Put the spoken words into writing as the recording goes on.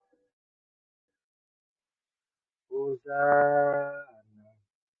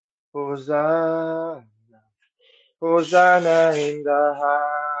Hosanna, Hosanna in the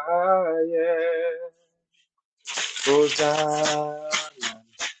highest. Hosanna,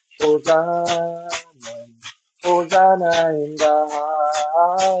 Hosanna, Hosanna in the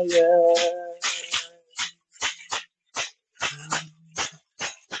highest.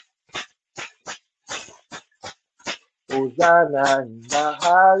 Hosanna in the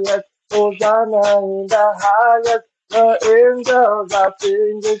highest, Hosanna in the highest. The angels are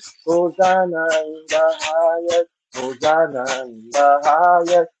singing, Hosanna in the highest, Hosanna in the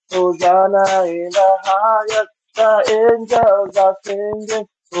highest, Hosanna in the highest. The angels are singing,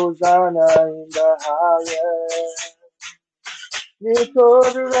 Hosanna in the highest.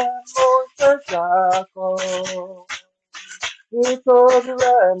 Nítorí rẹ̀ mo ṣe ṣáko, nítorí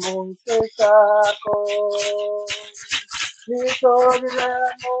rẹ̀ mo ṣe ṣáko. Nítorí rẹ̀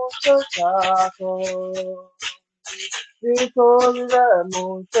mo ṣe ṣáko, nítorí rẹ̀ mo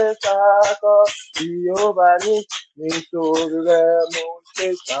ṣe ṣáko, Jèhófà ní nítorí rẹ̀ mo ṣe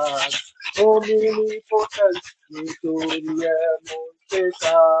ṣáko, omnipotent nítorí rẹ̀ mo ṣe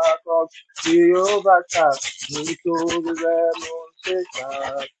ṣáko, Jèhófà ṣá nítorí rẹ̀ mo ṣe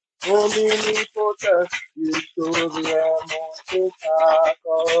ṣáko, omnipotent nítorí rẹ̀ mo ṣe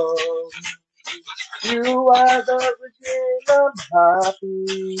ṣáko. You are the reason I'm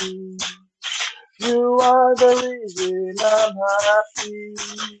happy. You are the reason I'm happy.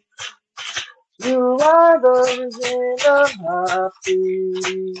 You are the reason I'm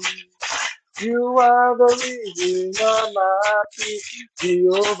happy. You are the reason I'm happy.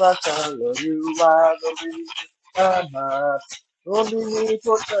 Jehovah Shalom, you are the reason I'm happy.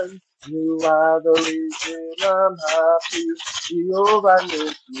 Omnipotent, you are the reason I'm happy. Jehovah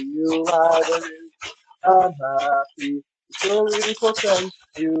Nissi, you are the reason I'm happy. So potent,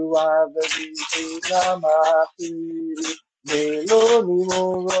 you are the reason I'm happy. Mélòó ni mo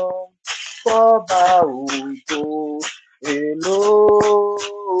rán fọ́ba ògo, èló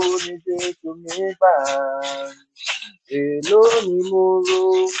ni Jésù mi gbà. Èló ni mo rò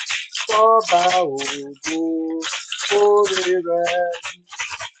fọ́ba ògo, oore rẹ̀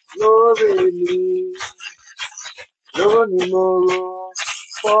lórí mi. Lónìí mo rò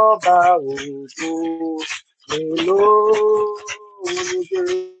fọ́ba ògo, èló ni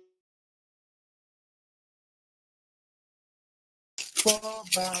Jésù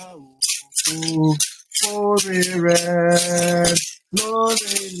fọ́ba ògo, oore rẹ̀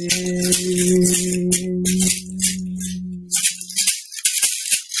lórí mi.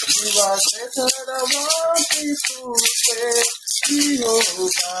 You are greater than what people say.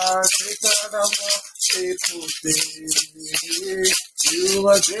 Jehovah, greater than what people say. You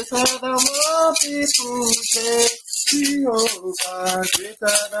are greater than what people say. Jehovah,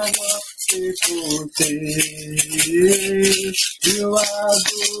 greater than what people say. You are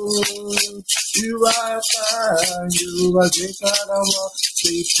good. You are kind. You are greater than what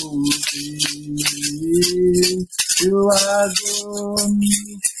people say. You are good.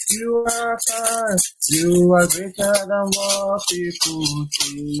 You are kind, you are greater than what people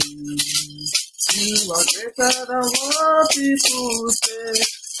say. You are greater than what people say.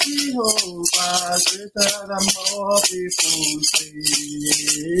 Jehovah, greater than what people say.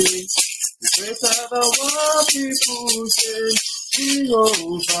 Greater than what people say.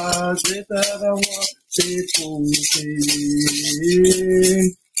 Jehovah, greater than what people say.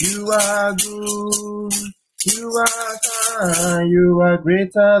 You are good. You are kind, you are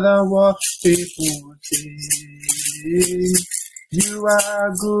greater than what people say. You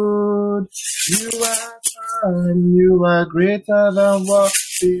are good, you are kind, you are greater than what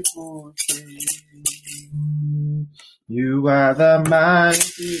people say. You are the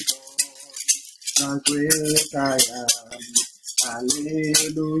mighty God, the great I am.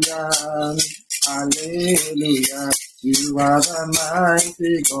 Hallelujah, hallelujah. You are the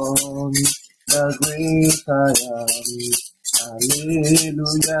mighty God, the great I am.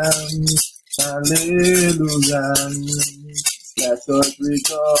 Hallelujah, hallelujah. Let us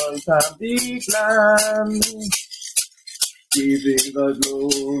rejoice and be glad, giving the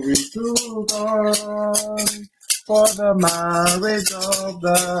glory to God. For the marriage of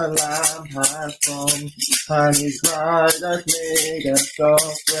the Lamb has come, and His bride has made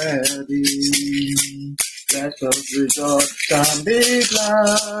herself ready. Let us rejoice and be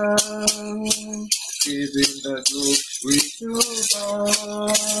glad, giving the glory to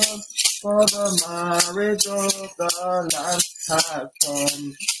God. For the marriage of the Lamb has come,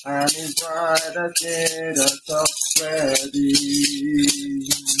 and His bride has made herself ready.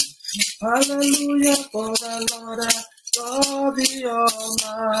 Hallelujah, for the Lord God the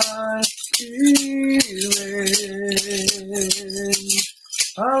Almighty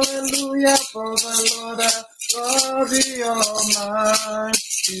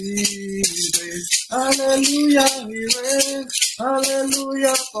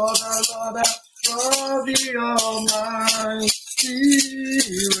Hallelujah for the Lord God the Almighty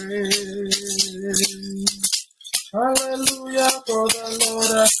reigns. Hallelujah for the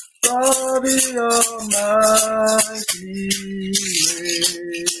Lord God the Almighty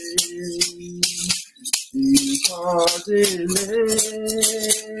reigns. Because He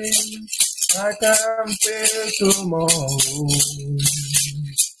lives, I can face tomorrow.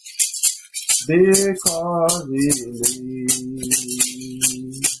 Because He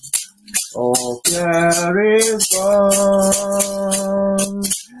lives, all fear is gone.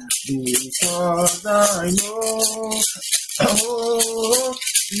 Because I know, oh,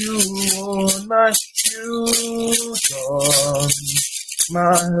 you own my future.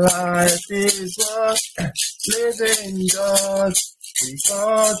 My life is worth living just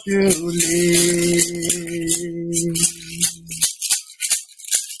because you live.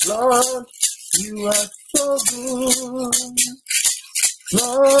 Lord, you are so good.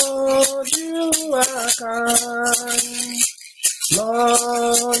 Lord, you are kind.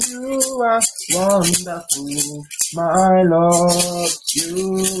 Lord, you are wonderful. My Lord,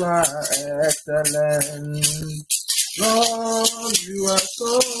 you are excellent. Lord, you are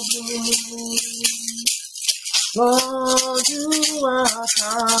so good. Lord, you are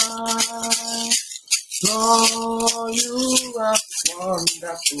kind. Lord, you are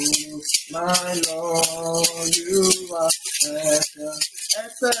wonderful. My Lord, you are excellent.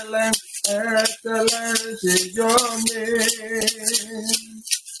 Excellent, excellent is your name.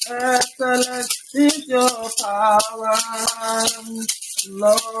 Excellent is your power.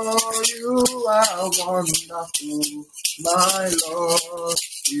 Lord, you are wonderful. My Lord,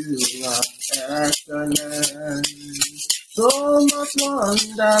 you are excellent. So much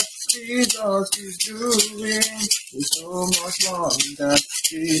wonder Jesus is doing. So much wonder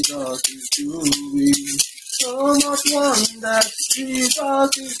Jesus is doing. So much wonder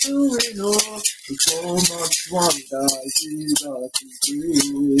Jesus is doing. Oh, so much wonder Jesus is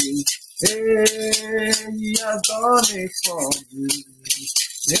doing. Hey, He has done it for me.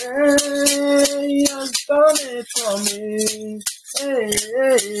 Yeah, He has done it for me. Hey,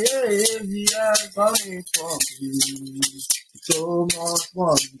 hey, hey, He has done it for me. So much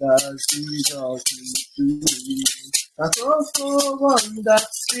wonder Jesus is doing. That's also wonder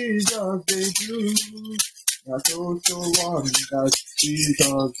Jesus is doing. That's also wonder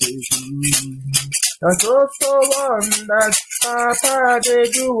Jesus is doing. That's also wonder Papa they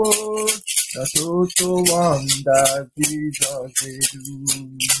do. That's also wonder Jesus is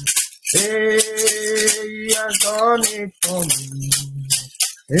doing. Hey, He has done it for me.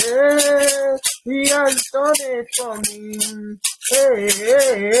 Hey, He has done it for me. Hey,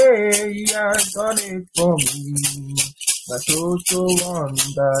 hey, hey, He has done it for me. That's also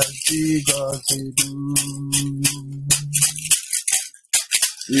wonder Jesus will do.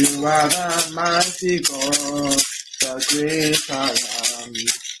 You are the mighty God, the great I am.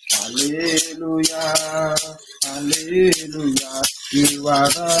 Hallelujah, hallelujah. You are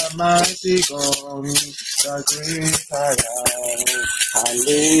the mighty God, the great I am.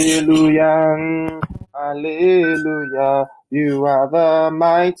 Hallelujah, hallelujah. You are the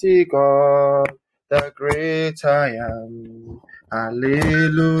mighty God, the great I am.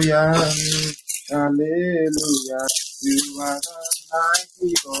 Hallelujah, hallelujah. You are the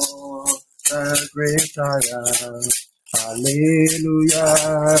mighty God, the great I am.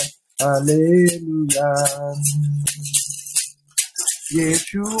 Hallelujah, hallelujah.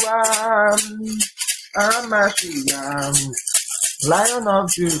 Yeshua, Amashiach, Lion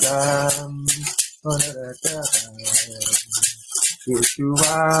of Judah.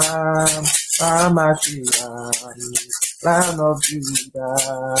 Yeshua, Amashiach, Lion of Judah.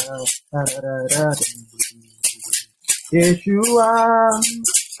 Yeshua,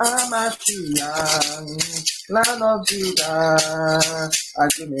 Amashiach, Land of Judah,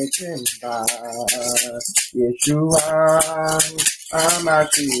 Agimetemba. Yeshua,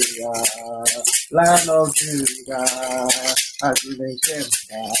 Amashiach, Land of Judah,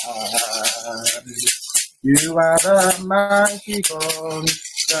 Agimetemba. You are the mighty God,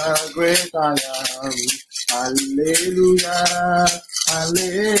 the great I am. Hallelujah,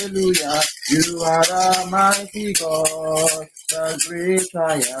 hallelujah. You are the mighty God, the great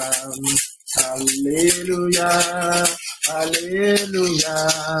I am. Hallelujah, hallelujah.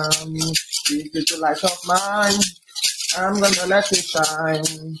 This is the light of mine. I'm gonna let it shine.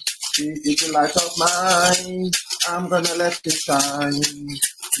 This is the light of mine. I'm gonna let it shine.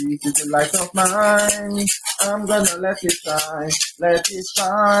 This is the light of mine. I'm gonna let it shine. Let it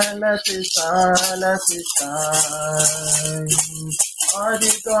shine, let it shine, let it shine. All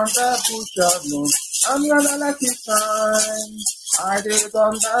the thunder push up, no. I'm gonna let it shine. I did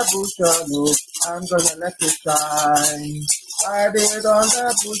on the bush, no, I'm gonna let it shine. I did on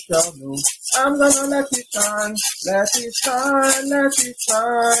the bush, no, I'm gonna let it shine. Let it shine, let it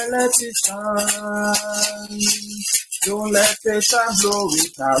shine, let it shine. Don't let Satan blow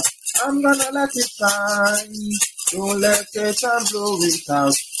it out. I'm gonna let it shine. Don't let Satan blow it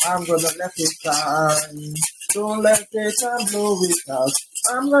out. I'm gonna let it shine. Don't let Satan blow it out.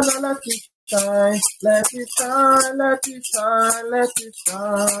 I'm gonna let it shine. Let it shine. Let it shine. Let it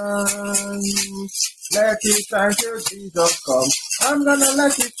shine. Let it shine till Jesus comes. I'm gonna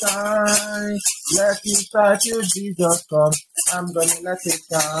let it shine. Let it shine till Jesus comes. I'm gonna let it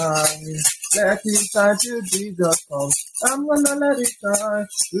shine. Let it shine till Jesus comes. I'm gonna let it shine.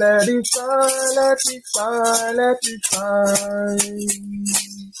 Let it shine. Let it shine. Let it shine.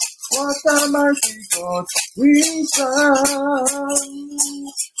 What a mighty God we serve.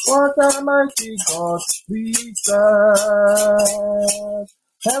 What a mighty God we serve.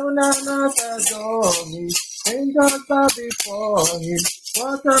 Heaven and earth adore him. Angels bow before him.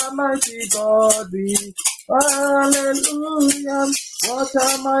 What a mighty God we serve. Hallelujah. What a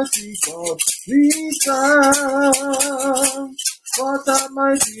mighty God we serve. What a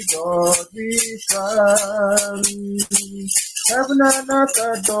mighty God we serve. Heaven and earth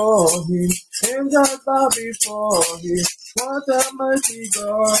adore him. Angels bow before him. What a mighty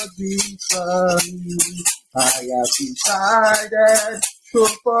God we serve. I have decided to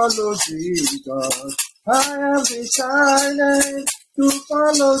follow Jesus. I have decided to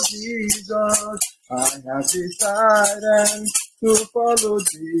follow Jesus. I have decided to follow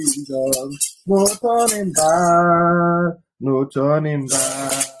Jesus. No turning back. No turning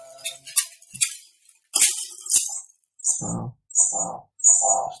back.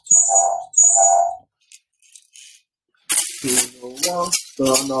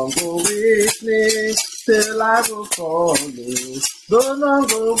 Don't go with me till I will follow. Don't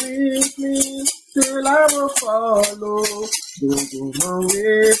go with me till I will follow. Don't go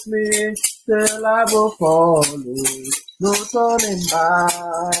with me till I will follow. No turning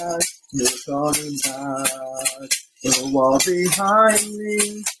back, no turning back. The wall behind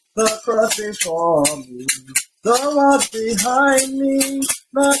me, the cross before me. The wall behind me,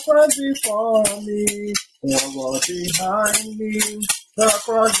 the cross before me. The wall behind me, the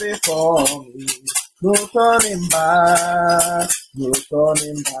cross before me. No turning back, no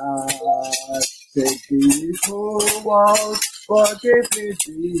turning back. Take this whole world, forgive me,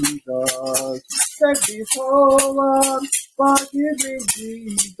 Jesus. Take this whole world, forgive me,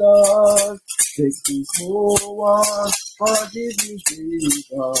 Jesus. Take this whole world, forgive me,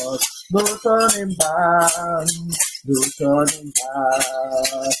 Jesus. No turning back, no turning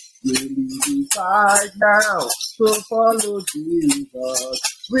back. Will you decide now to follow Jesus?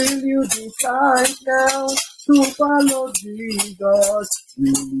 Will you decide now to follow Jesus?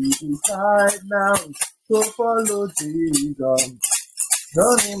 Will you decide now to follow Jesus?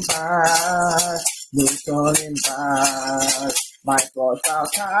 Turning back, no turning back. My cross I'll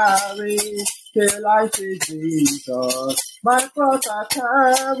carry till I see Jesus. My cross I'll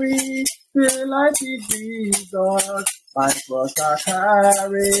carry till I see Jesus. My cross I'll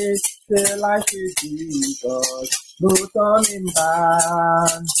carry till I see Jesus. No turning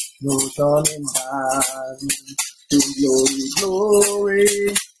back, no turning back. To glory, glory,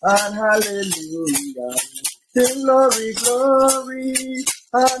 and hallelujah. Sing glory, glory,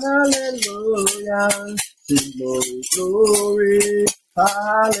 and hallelujah. Sing glory, glory,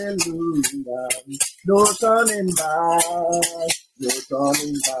 hallelujah. No turning back, no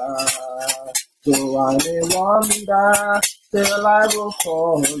turning back. Though I may wander, still I will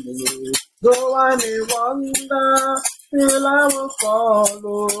follow. Though I may wander, still I will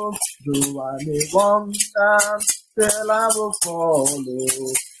follow. Though I may wander, still I will follow.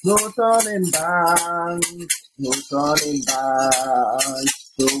 No turning back, no turning back.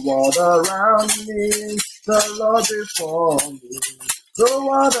 The world around me, the Lord before me. The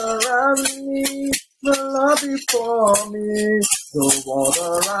world around me, the Lord before me. The world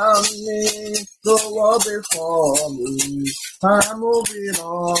around me, the world before me. I'm moving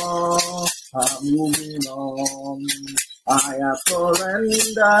on, I'm moving on. I have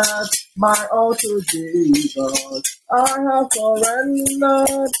surrendered my all to Jesus. I have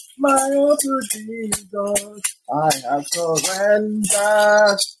surrendered my all to Jesus. I have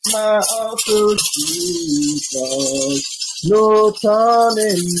surrendered my all to Jesus. No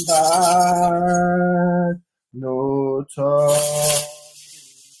turning back, no turning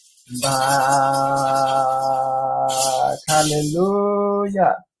back.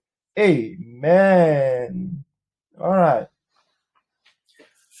 Hallelujah. Amen. All right.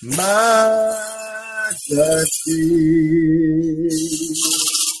 My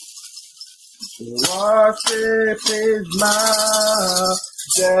Worship His majesty.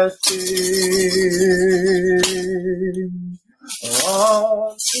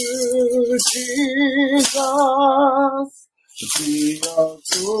 Unto Jesus be all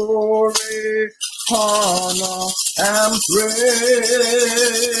glory, honor, and praise.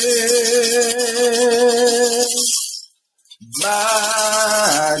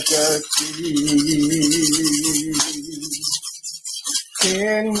 Majesty,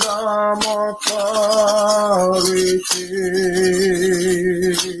 kingdom, authority,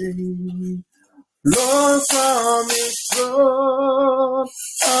 Lord from His throne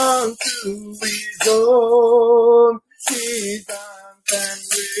unto His own, His and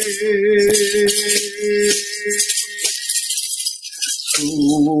reign.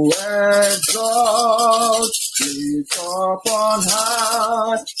 To exalt, lift up on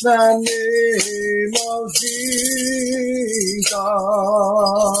high the name of Jesus.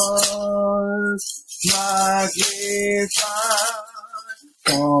 Magnify,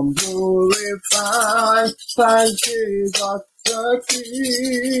 come glorify, thank Jesus the King.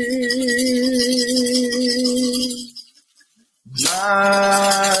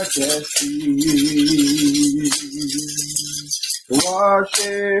 Majesty,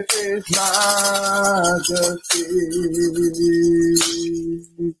 worship His majesty.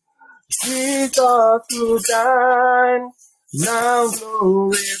 Jesus who died, now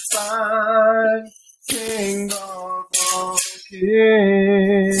glorified, King of all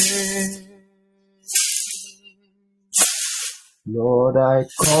kings. Lord, I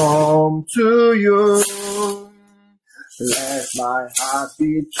come to you. Let my heart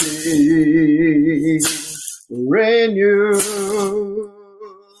be changed, renew,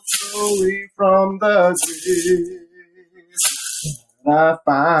 free from the grave I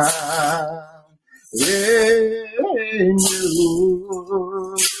found in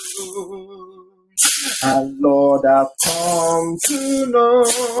you. And Lord, I've come to know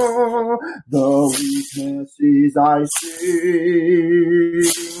the weaknesses I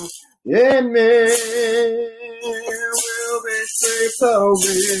see in me will be stripped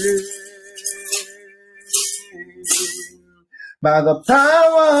away by the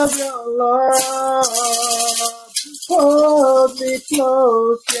power of your love. Hold me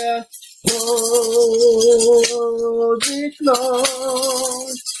close, yeah, hold me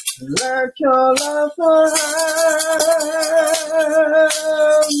close. Let your love surround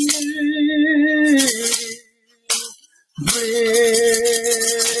me. Bring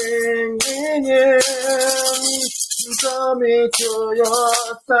me in, draw me to your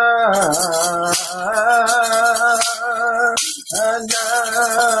side. Another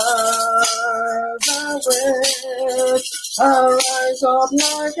way, I rise up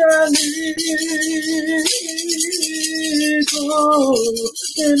like an eagle,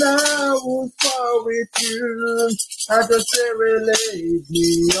 and I will fall with you as the Spirit leads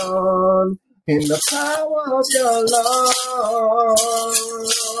me on in the power of your love.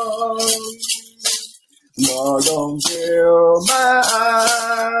 Lord, don't fill my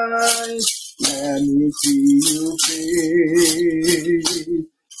eyes, let me see you face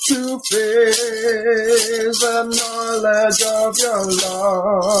to face the knowledge of your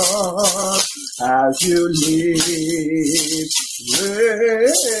love as you lead me.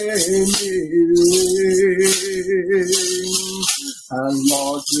 And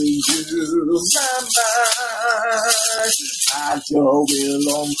Lord, renew my mind as your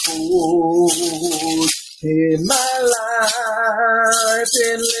will unfold in my life,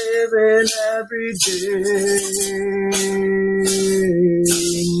 in living every day.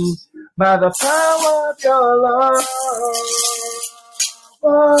 By the power of your love,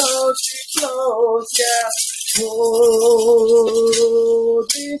 hold me close, yeah, hold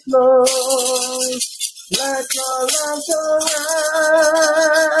me close. Let your love surround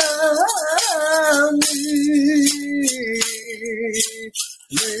me.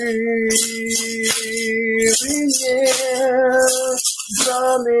 Breathing in,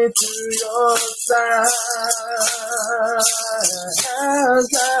 draw me to your side. As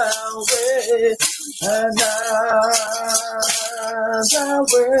I wait, and as I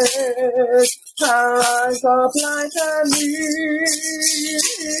wait, I rise up like an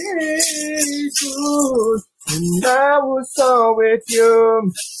eagle, and I will soar with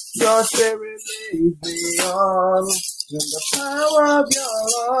you. Your Spirit leads me on in the power of your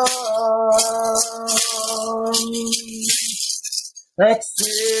love.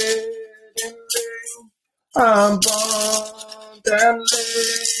 Exceedingly, abundantly,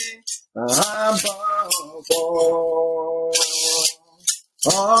 above all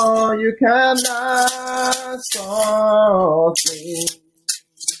all you can ask or think,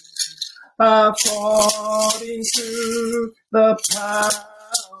 according to the power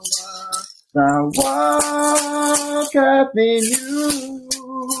that worketh in you,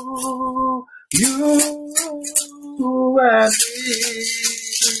 you and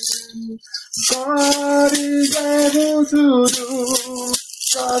me. God is able to do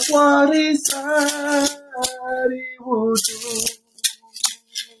just what He said He would do.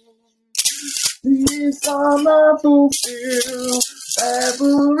 He's gonna fulfill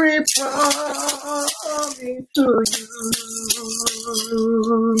every promise to you.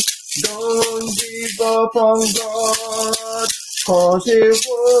 Don't give up on God, 'cause He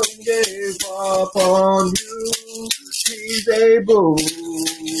won't give up on you. He's able.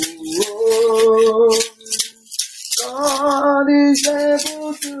 God is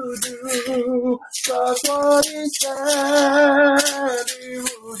able to do just what He said He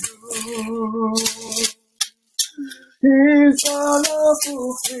would do. He's gonna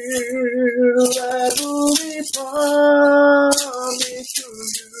fulfill every promise to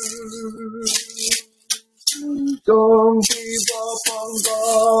you. Don't give up on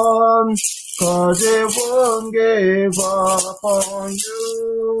God, 'cause He won't give up on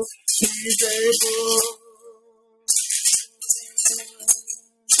you. He's able.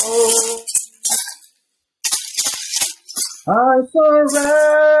 Oh, I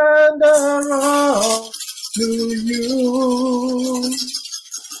surrender all to you.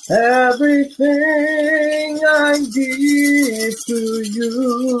 Everything I give to you,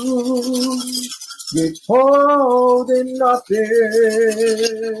 withholding nothing,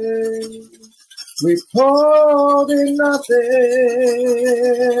 withholding nothing.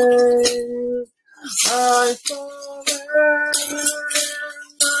 I surrender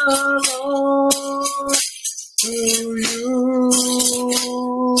all to you.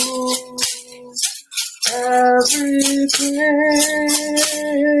 Everything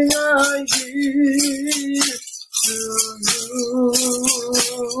I give to you,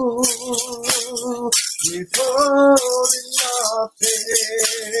 withholding nothing,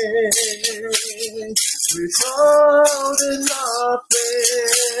 withholding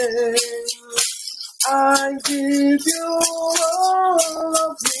nothing. I give you all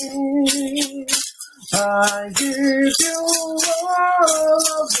of me. I give you all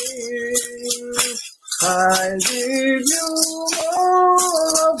of me. I give you all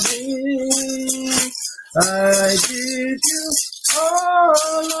of me. I give you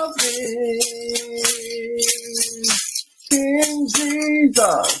all of me. King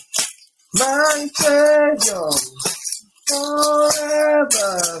Jesus, my Savior,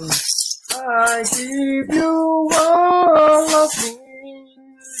 forever, I give you all of me.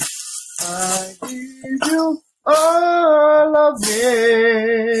 I give you all of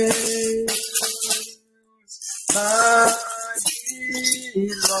me. My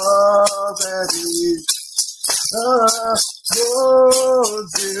beloved is the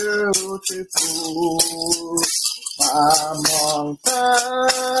most beautiful among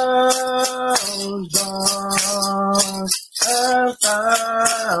thousands and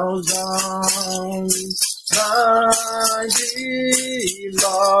thousands. My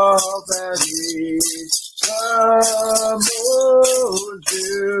beloved is the most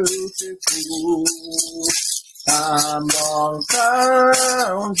beautiful among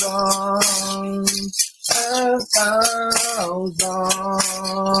thousands and thousands.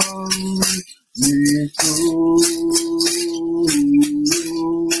 Me too.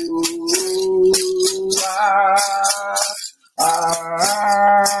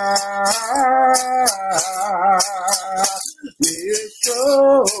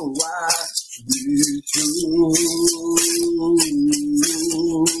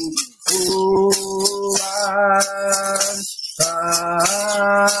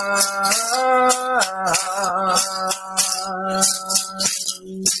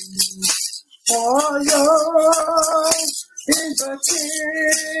 For yours is the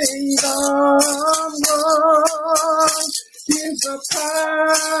kingdom, yours is the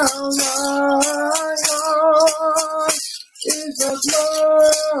power, yours is the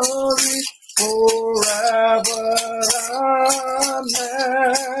glory forever.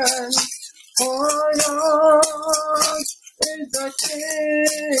 Amen. For yours is the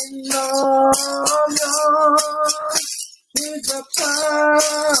kingdom, yours is the power,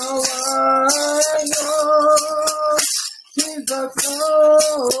 yours is the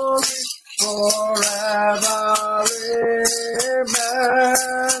glory forever.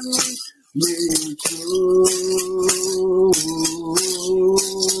 Amen. Me too.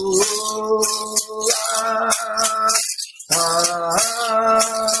 Ah, ah, ah.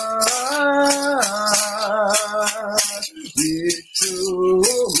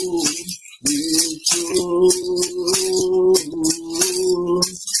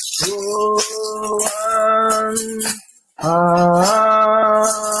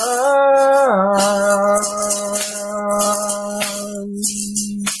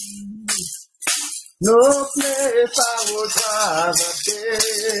 No place I would rather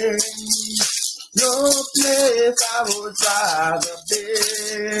be. No place I would rather be.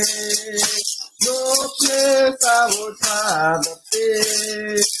 No place I would rather be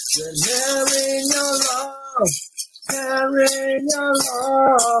than hearing your love, hearing your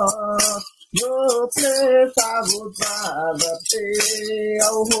love. No place I would rather be.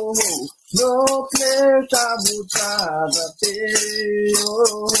 Oh, oh, oh. No place I would rather be.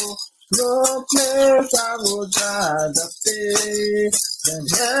 Oh. No place I would rather be than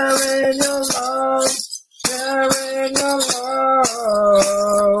hearing your love, hearing your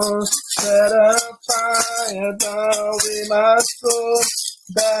love. Set a fire down in my soul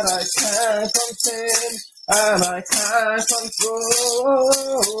that I can't contain and I can't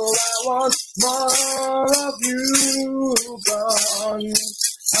control. I want more of you, God.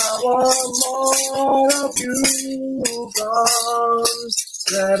 I want more of you, God.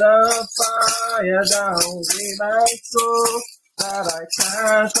 Set a fire down in my soul that I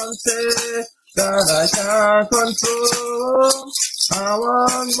can't contain, that I can't control. I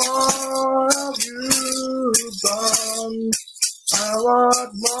want more of you, God. I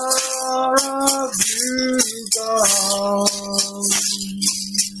want more of you, God.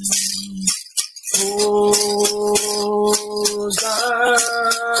 Hosanna,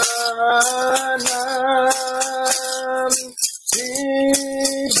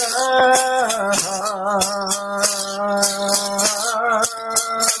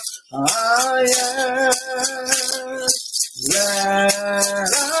 I am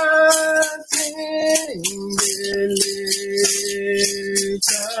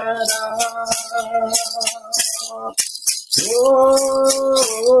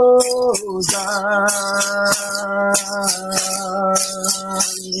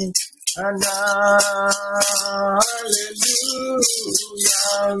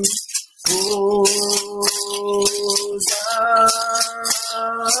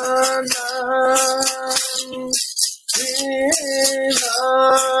let us sing, lifted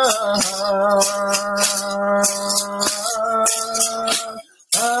up. And hallelujah,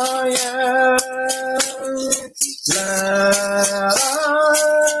 I am let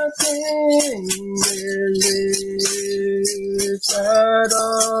us sing, lifted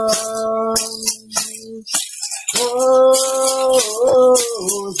up.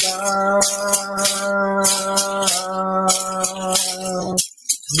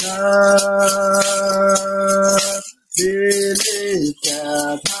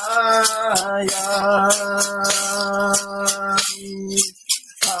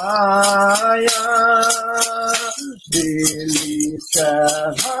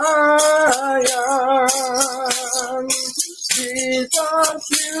 Jesus,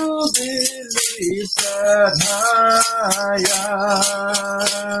 you believe that higher,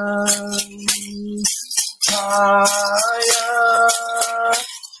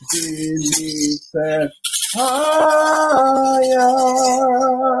 believe that higher.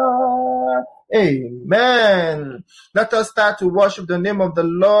 Amen. Let us start to worship the name of the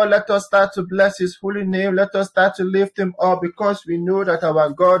Lord. Let us start to bless his holy name. Let us start to lift him up because we know that our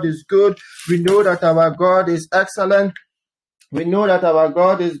God is good. We know that our God is excellent. We know that our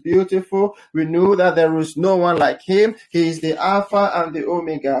God is beautiful. We know that there is no one like him. He is the Alpha and the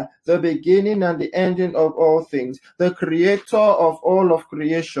Omega, the beginning and the ending of all things, the creator of all of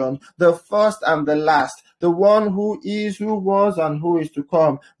creation, the first and the last, the one who is, who was, and who is to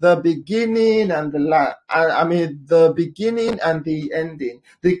come, the beginning and the the beginning and the ending,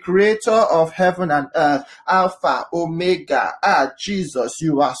 the creator of heaven and earth, Alpha, Omega. Jesus,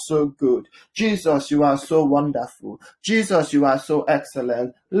 you are so good. Jesus, you are so wonderful. Jesus, you are so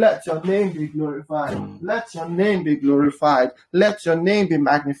excellent. Let your name be glorified. Let your name be glorified. Let your name be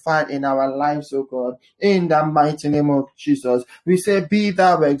magnified in our lives, O God. In the mighty name of Jesus. We say, be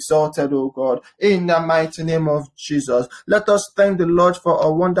thou exalted, O God. In the mighty name of Jesus. Let us thank the Lord for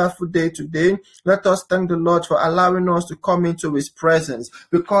a wonderful day today. Let us thank the Lord for allowing us to come into his presence.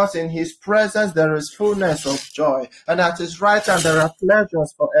 Because in his presence there is fullness of joy. And at his right hand there are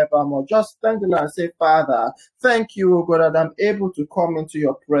pleasures forevermore. Just thank the Lord and say, Father, thank you, O God, that I'm able to come into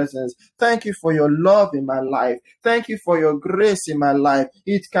your presence. Thank you for your love in my life. Thank you for your grace in my life.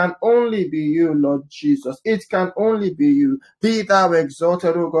 It can only be you, Lord Jesus. It can only be you. Be thou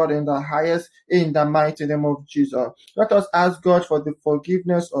exalted, O God, in the highest, in the mighty name of Jesus. Let us ask God for the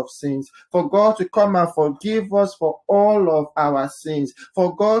forgiveness of sins, for God to come and forgive us for all of our sins,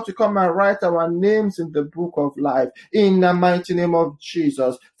 for God to come and write our names in the book of life, in the mighty name of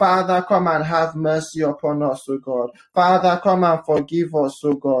Jesus. Father, come and have mercy upon us, O God. Father, come and forgive us,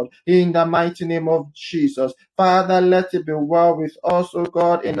 O God, in the mighty name of Jesus. Father, let it be well with us, O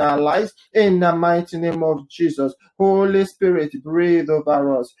God, in our lives, in the mighty name of Jesus. Holy Spirit, breathe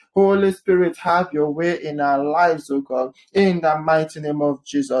over us. Holy Spirit, have your way in our lives, O God, in the mighty name of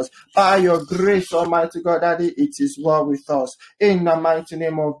Jesus. By your grace, Almighty God, Daddy, it is well with us. In the mighty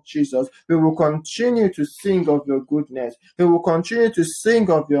name of Jesus, we will continue to sing of your goodness. We will continue to sing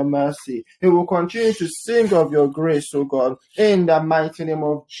of your mercy. We will continue to sing of your grace, O God, in the mighty name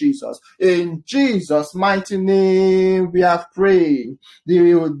of Jesus. In Jesus' mighty name, we have prayed.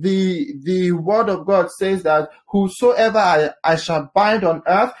 The word of God says that whosoever I shall bind on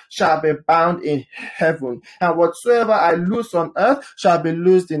earth shall be bound in heaven, and whatsoever I loose on earth shall be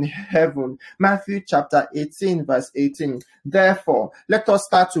loosed in heaven. Matthew chapter 18 verse 18. Therefore, let us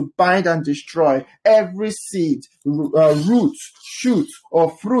start to bind and destroy every seed, root, shoot,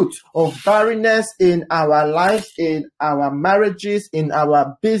 or fruit of barrenness in our lives, in our marriages, in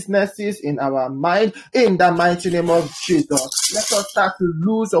our businesses, in our mind, in the mighty name of Jesus. Let us start to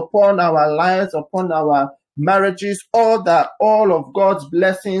loose upon our lives, upon our marriages, all of God's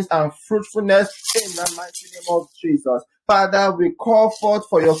blessings and fruitfulness in the mighty name of Jesus. Father, we call forth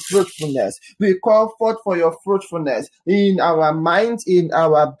for your fruitfulness. We call forth for your fruitfulness in our minds, in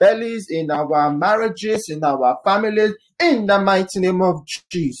our bellies, in our marriages, in our families, in the mighty name of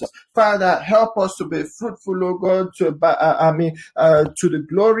Jesus. Father, help us to be fruitful, O God, to the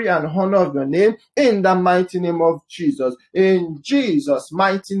glory and honor of your name, in the mighty name of Jesus. In Jesus'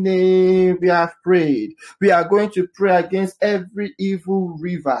 mighty name, we have prayed. We are going to pray against every evil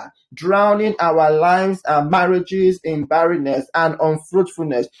river drowning our lives and marriages in barrenness and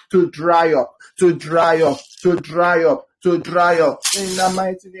unfruitfulness to dry up, to dry up, to dry up, to dry up in the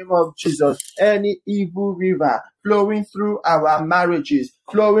mighty name of Jesus. Any evil river flowing through our marriages,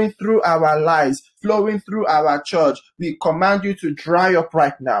 flowing through our lives, flowing through our church, we command you to dry up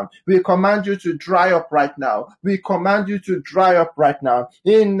right now. We command you to dry up right now. We command you to dry up right now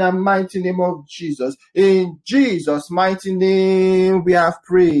in the mighty name of Jesus. In Jesus' mighty name, we have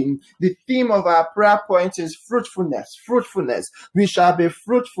prayed. The theme of our prayer point is fruitfulness. Fruitfulness. We shall be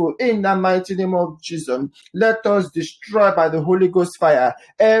fruitful in the mighty name of Jesus. Let us destroy by the Holy Ghost fire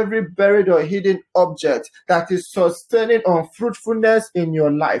every buried or hidden object that is sustaining unfruitfulness in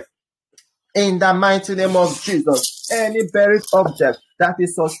your life. In the mighty name of Jesus, any buried object that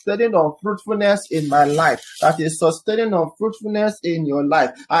is sustaining unfruitfulness in my life, that is sustaining unfruitfulness in your life,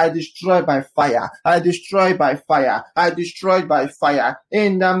 I destroy by fire. I destroy by fire. I destroy by fire.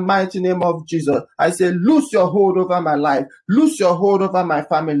 In the mighty name of Jesus, I say, loose your hold over my life. Loose your hold over my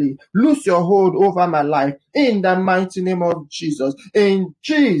family. Loose your hold over my life. In the mighty name of Jesus. In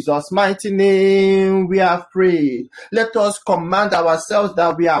Jesus' mighty name, we have prayed. Let us command ourselves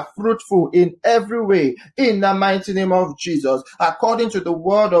that we are fruitful in every way. In the mighty name of Jesus. According to the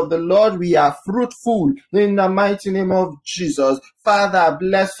word of the Lord, we are fruitful in the mighty name of Jesus. Father,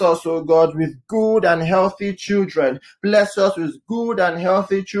 bless us, O God, with good and healthy children. Bless us with good and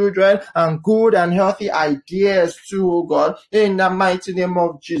healthy children and good and healthy ideas too, O God, in the mighty name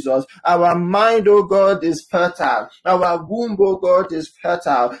of Jesus. Our mind, O God, is fertile. Our womb, O God, is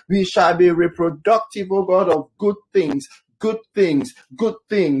fertile. We shall be reproductive, O God, of good things. Good things, good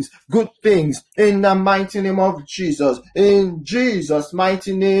things, good things, in the mighty name of Jesus. In Jesus'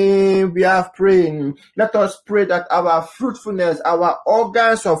 mighty name, we have prayed. Let us pray that our fruitfulness, our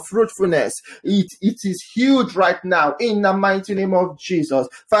organs of fruitfulness, it is healed right now, in the mighty name of Jesus.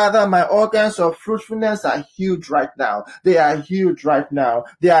 Father, my organs of fruitfulness are healed right now. They are healed right now.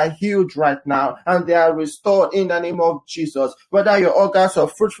 They are healed right now, and they are restored in the name of Jesus. Whether your organs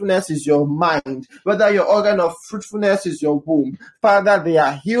of fruitfulness is your mind, whether your organ of fruitfulness is your womb, Father, they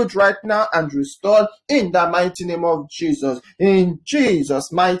are healed right now and restored in the mighty name of Jesus. In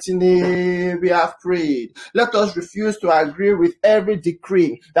Jesus' mighty name, we have prayed. Let us refuse to agree with every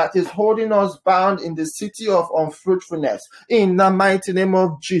decree that is holding us bound in the city of unfruitfulness. In the mighty name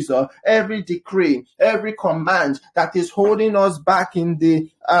of Jesus, every decree, every command that is holding us back in the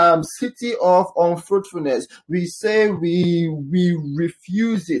city of unfruitfulness. We say we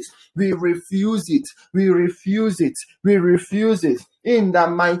refuse it. We refuse it. We refuse it. We refuse it. In the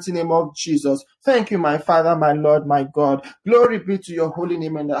mighty name of Jesus. Thank you, my Father, my Lord, my God. Glory be to your holy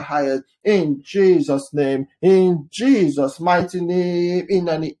name in the highest. In Jesus' name. In Jesus' mighty name. In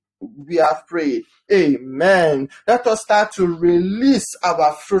the name we have prayed. Amen. Let us start to release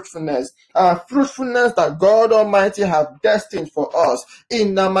our fruitfulness that God Almighty has destined for us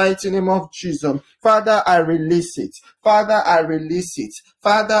in the mighty name of Jesus. Father, I release it. Father, I release it.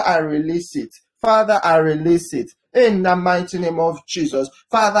 Father, I release it. Father, I release it. In the mighty name of Jesus.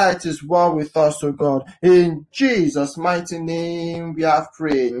 Father, it is well with us, O God. In Jesus' mighty name we have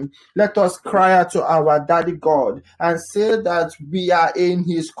prayed. Let us cry out to our Daddy God and say that we are in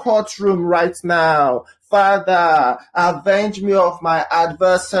his courtroom right now. Father, avenge me of my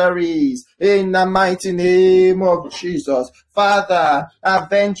adversaries in the mighty name of Jesus. Father,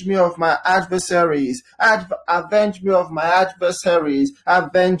 avenge me of my adversaries. Avenge me of my adversaries.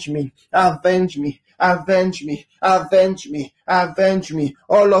 Avenge me. Avenge me. Avenge me, avenge me, avenge me.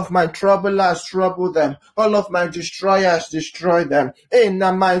 All of my troublers, trouble them. All of my destroyers, destroy them. In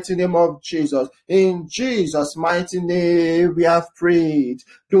the mighty name of Jesus. In Jesus' mighty name, we have prayed.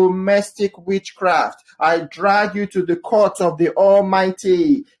 Domestic witchcraft, I drag you to the court of the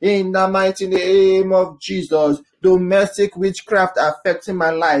Almighty. In the mighty name of Jesus. Domestic witchcraft affecting my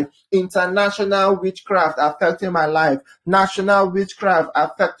life. International witchcraft affecting my life. National witchcraft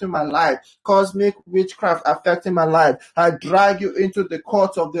affecting my life. Cosmic witchcraft affecting my life. I drag you into the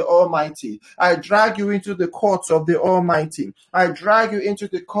court of the Almighty. I drag you into the courts of the Almighty. I drag you into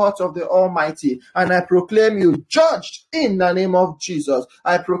the court of the Almighty. And I proclaim you judged in the name of Jesus.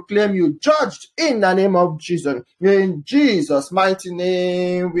 I proclaim you judged in the name of Jesus. In Jesus' mighty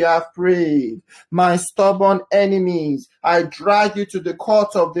name we have prayed. My stubborn enemies, I drag you to the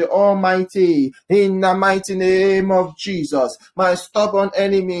court of the Almighty in the mighty name of Jesus. My stubborn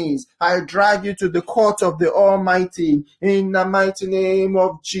enemies, I drag you to the court of the Almighty in the mighty name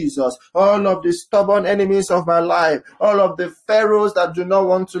of Jesus. All of the stubborn enemies of my life, all of the pharaohs that do not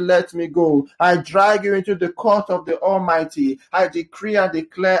want to let me go, I drag you into the court of the Almighty. I decree and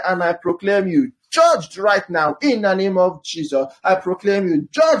declare and I proclaim you judged right now in the name of Jesus. I proclaim you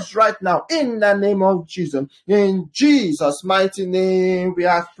judged right now in the name of Jesus. In Jesus' mighty name we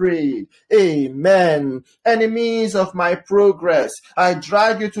have prayed. Amen. Enemies of my progress, I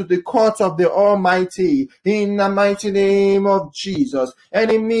drag you to the court of the Almighty in the mighty name of Jesus.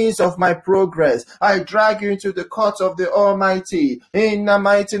 Enemies of my progress, I drag you into the court of the Almighty in the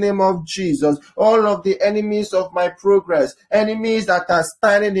mighty name of Jesus. All of the enemies of my progress, enemies that are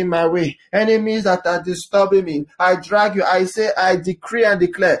standing in my way, enemies that are disturbing me, I drag you. I say, I decree and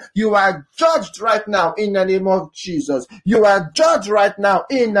declare, you are judged right now in the name of Jesus. You are judged right now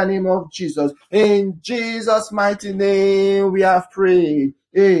in the name of Jesus. In Jesus' mighty name we have prayed.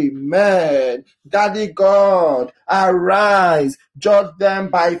 Amen. Daddy God, arise, judge them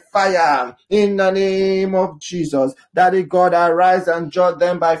by fire in the name of Jesus. Daddy God, arise and judge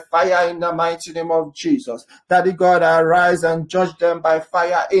them by fire in the mighty name of Jesus. Daddy God, arise and judge them by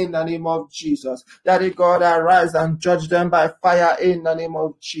fire in the name of Jesus. Daddy God, arise and judge them by fire in the name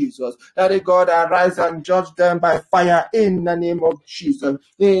of Jesus. Daddy God, arise and judge them by fire in the name of Jesus.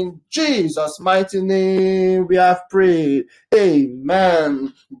 In Jesus' mighty name we have prayed. Amen.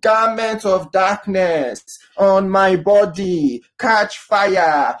 Garment of darkness on my body, catch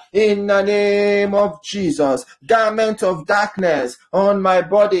fire in the name of Jesus. Garment of darkness on my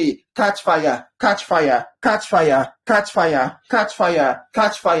body, catch fire, catch fire, catch fire, catch fire, catch fire,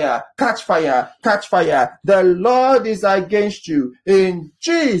 catch fire, catch fire, catch fire. The Lord is against you in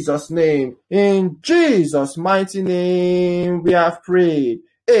Jesus' name. In Jesus' mighty name we have prayed.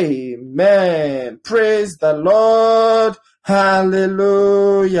 Amen. Praise the Lord.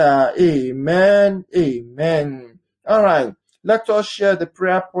 Hallelujah. Amen. Amen. All right. Let us share the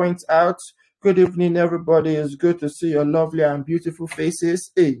prayer points out. Good evening, everybody. It's good to see your lovely and beautiful faces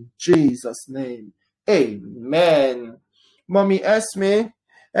in Jesus' name. Amen. Mommy Esme,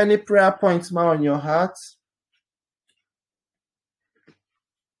 any prayer points more on your heart?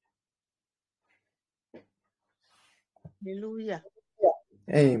 Hallelujah.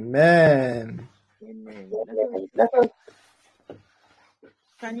 Amen. Amen.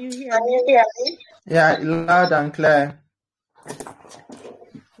 Can you hear me? Yeah, loud and clear.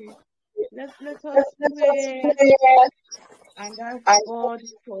 Okay. Let us pray and ask God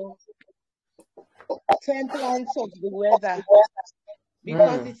for temperance of the weather,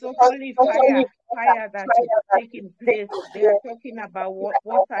 because it's not only fire that is taking place. They are talking about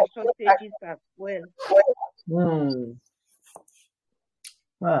water shortages as well.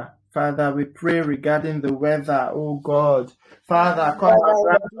 Father, we pray regarding the weather, oh God. Father, come and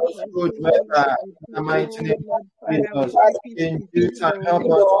grant us good weather in the mighty name Lord, of Father, we Jesus. take it In to due thee, time, help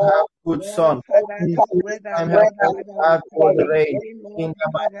Lord. us to have good Lord, sun. Father, In this due weather, time, help Lord, us Father, to we have pray. good rain. Pray, In Lord,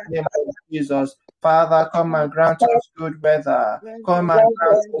 the Father, mighty name of Jesus. Father, come and grant us good weather. grant Come us and good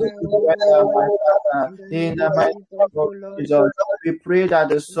grant us weather, good O weather, my Lord, Father. in the In name the of mighty Jesus, name of O Lord, Jesus. We pray that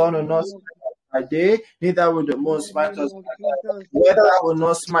the in the sun will not name of, smite us by day, neither will the in moon the smite name us of by night. Jesus. Weather will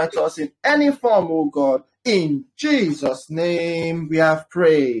not smite us in any form, O God. In Jesus' name we have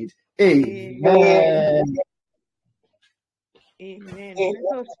prayed. Amen. Amen. Amen.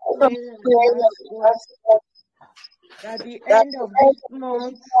 Let us pray and ask God that the end of this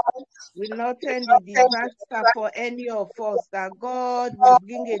month will not end in disaster for any of us, that God will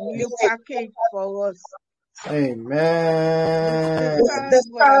bring a new package for us. The Amen. sound,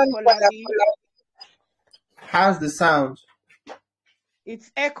 Brother Polabi, How's the sound?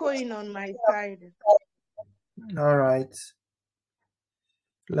 it's echoing on my side. All right.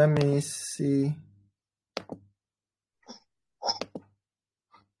 Let me see.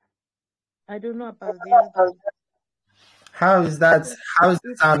 I don't know about the other. How is that? How is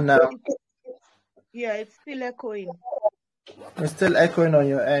the sound now? Yeah, it's still echoing. It's still echoing on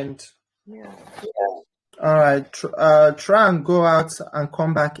your end. Yeah. All right. Try and go out and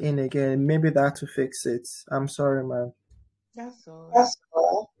come back in again. Maybe that will fix it. I'm sorry, man. That's all.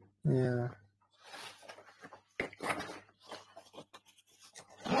 Yeah.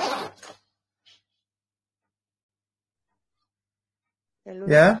 Hello?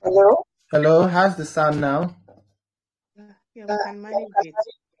 Yeah? Hello? How's the sound now? Yeah, we can manage it.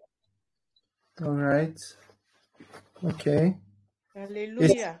 All right. Okay.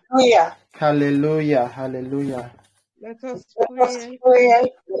 Hallelujah. Hallelujah. Hallelujah. Let us pray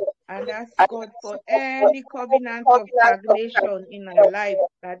and ask God for any covenant of stagnation in our life,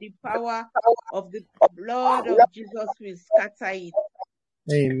 that the power of the blood of Jesus will scatter it.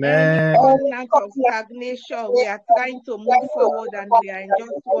 Any Amen. covenant of stagnation, we are trying to move forward and we are in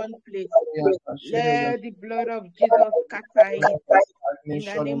just one place. Let the blood of Jesus scatter it in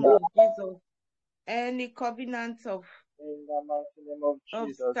the name of Jesus. Any covenant of In the mighty name of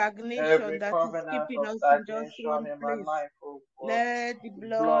Jesus, stagnation every that is covenant keeping of us in just stagnation one in my place, life, oh God, let the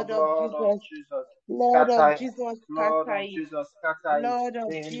blood, blood of blood of Jesus, Jesus, blood scatter of it. Jesus Blood scatter of it, Jesus, scatter it. blood of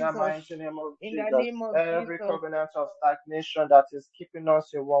In the Jesus, mighty name of in the Jesus, name of every Jesus, covenant of stagnation that is keeping us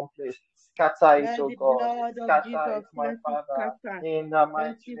in one place, scatter it, let oh the God, blood of scatter Jesus, it, my let it Father. scatter, In the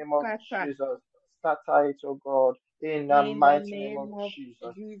let mighty it name of scatter, Jesus, scatter it, oh God. In the in the mighty name of name of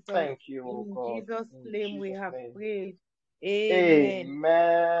Jesus. Jesus. Thank you, oh In God. Jesus' In name we Jesus' have name. prayed. Amen.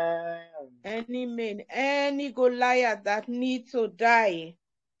 Amen. Any Goliath that needs to die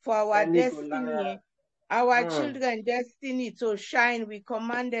for our Any destiny, Goliath. our children destiny to shine, we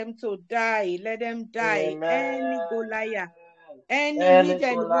command them to die. Let them die. Amen. Any Goliath, any Any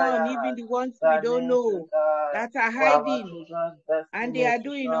hidden one, even Goliath the ones we that don't needs to know, die that are for our hiding children's and they destiny are to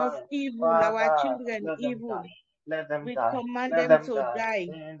doing us shine. evil, our Father, children let them evil. die. Let them We die. command Let them them to die. die.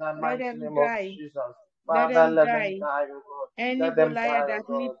 In the Let mighty them name of die. Jesus. Let Father, them let them die. die, oh God. Any Let them Goliath die, oh that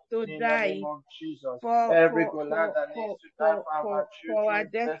needs God. to In the name die of Jesus. for Every for Goliath for that needs for to die for for our for for our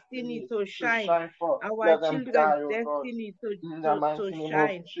children's destiny destiny to to shine, shine for, our let them children's die, oh God. destiny In the to mighty name of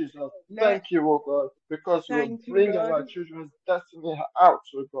shine. Jesus. Let Thank you, oh God, because you will Thank you, bring Lord. our children's destiny out,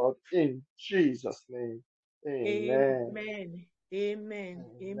 oh God, in Jesus' name. Amen. Amen. Amen. Amen.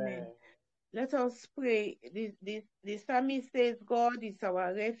 Amen. Let us pray. The psalmist says, God is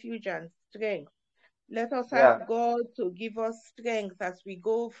our refuge and strength. Let us ask Yeah. God to give us strength as we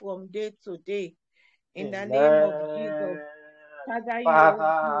go from day to day. In the name of Jesus. Amen. Father,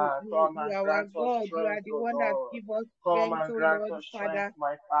 Father, come you and are our grant us God. You are strength, the O one that God. give us Come strength, and oh grant Lord, us strength, Father.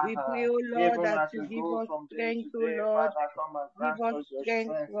 my We pray, Father. oh Lord, Even that as you we give go us from day strength, to oh day, Lord. Father, come and Give grant us us your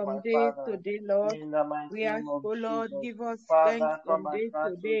strength strength, my from day to Father. day, Lord. In the mighty We ask, name of oh Lord, Jesus. give us strength Father, come from and day grant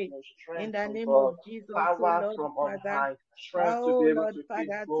to us day. your In strength, the O name of God. Jesus, oh Power Lord, from on Father. high. Strength to be Oh able Lord, to keep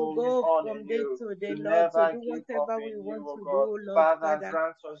Father, to going go on from in day you. to day, To Lord, to never do give up whatever we in you, want O to do, God. oh Lord, Father, Father.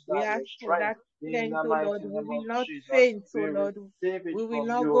 grant us We that ask your for strength that in strength, the oh mighty Lord. We name will of not Jesus. faint, oh We Lord. receive it We will from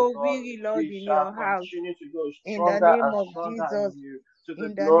not you, O go God. weary, Lord, We in shall your house. continue to go In the stronger name and of stronger in Jesus. you to the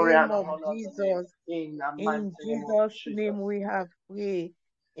In the glory name and of honor of your name. Jesus. In the mighty In name of Jesus' Jesus. name we have prayed.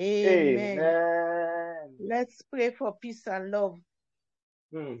 Amen. Amen. Let's pray for peace and love.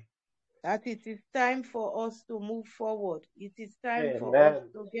 Hmm. That it is time for us to move forward. It is time for us Amen.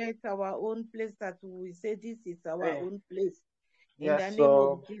 to get our own place, that we say this is our Amen. own place. in the Yes, name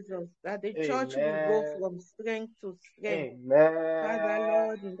of so Jesus, that the church will go amen. from strength to strength. Father, Amen.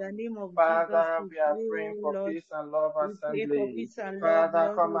 Lord, in the name of Jesus, Father, we we are pray, praying oh for Lord, peace and love we pray for assembly. peace and love, Father,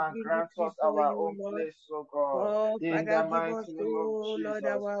 Lord. come We and bring it grant us before our you, own Lord. place, O God, Oh, in Father, the give mighty us, name of oh Lord, Jesus.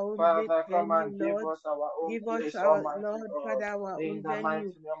 our own Father, come venue, and give Lord. us our own Give us place, our, Almighty Lord, God, Father, our in own the venue.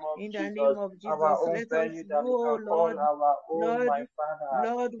 mighty name of In the name Jesus. of Our Jesus, own let us venue that we grow, can call Lord. our own, Lord, my Father,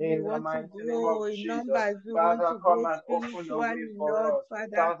 Lord, we in the want to mighty name of grow in Jesus. numbers. We want Father, to come grow and open a way spiritually, for Lord, us.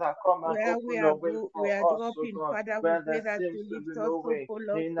 Father. Father, come and Where open a way we for are us, O dropping, God, Father, we where pray there that seems you to be lift us no up, way. oh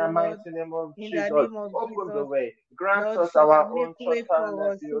Lord, In oh the Lord. mighty name of In the Jesus, name of open the Jesus, way. Grant Lord, us Father, our make own church way for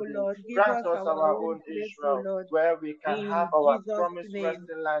parallel us, oh building. Lord. Give Grant us us our our own own place, oh Israel, Lord. where we can have In our Jesus' promised name.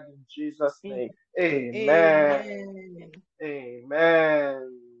 resting land in Jesus' In- name. Amen. Amen.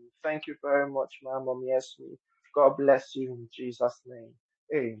 Amen. Thank you very much, my mom. Yes, God bless you in Jesus' name.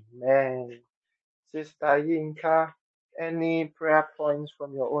 Amen. Sister Yinka, any prayer points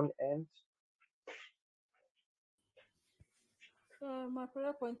from your own end? My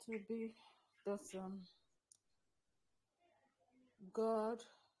prayer point will be that God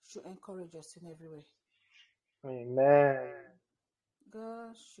should encourage us in every way. Amen.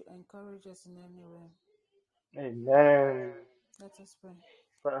 God should encourage us in any way. Amen. Let us pray.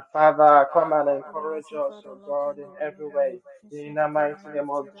 Father, come and encourage Everlasting us, Father, O Lord, God, King in of every glory, way. we In appreciate the you mighty tonight. name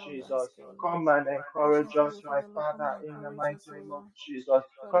of Father, we Jesus, ask you, Lord. come and We encourage thank you, us, Lord, my Father, Lord, come Father, and in the encourage mighty us, O name of Lord. Jesus.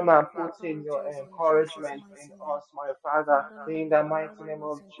 Father, Come Lord, and put in encourage your us in Jesus' encouragement in mighty name. us, my Father, Father, Lord, in your the mighty word, O name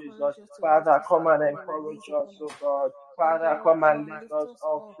Lord, of Jesus. encourage us to lift Father, us come up, and O Lord, encourage release us, upon O us. God. Father, Father, Lord, come come and and lift lift us us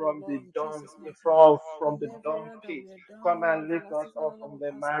up up, O from the Lord, in dung, Jesus' mighty name. from In the every dung area that pit. we are Come down, and Lord, lift us everlasting up Father, Lord, from we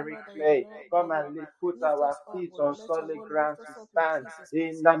the ask you, miry Lord, that you, clay. Lord, Come that and you put lift our us up, feet O on Lord. Let your solid word ground lift to us up in stand Jesus' in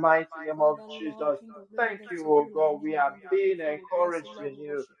mighty the name. mighty name of Father, Lord, Jesus. King of glory, Thank let you, your O will and God. your We way are be being glorified. We bless you, encouraged Lord, in we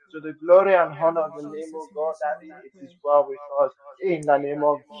you worship you. to the glory and Father, honor in of the name of Jesus' God mighty that name we it is pray. well with us in the name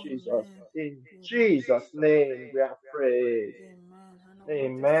of Jesus. Amen. In Amen. Jesus' name we are prayed. Amen. And I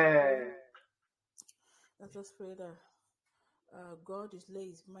want us to pray. Amen. Let us pray that God is lay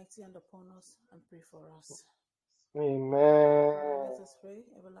his mighty hand upon us and pray for us. Father, Amen. let us pray.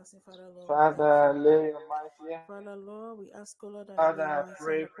 Everlasting Father, Lord, we thank Father, you. lay your mighty hand. Father, Lord, we ask, O Lord, that you lay Father, your I mighty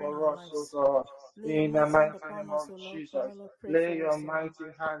hand pray upon our for us, O lives. God, Lay your in the mighty hand mighty upon name us, of O Lord. Father, Jesus. Lord, pray Lay for your us, O Lord. mighty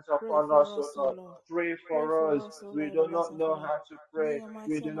hands Pray upon us, for O us, O God. Lord. Pray Pray for for us. us, O We Lord, do not everlasting know Father. how to Lay pray. your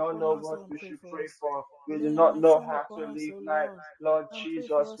We mighty do hand not upon know us, O what Lord, we and pray should for pray us. for. We do Lay your not mighty know hand how upon to us, live O life. Lord, Lord and pray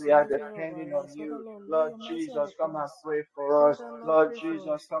for Jesus, us we in are every area of our depending on lives. Father, you. Lord, lay Lord your mighty hand Jesus, come upon and us. pray for us. Father, Lord, Lord pray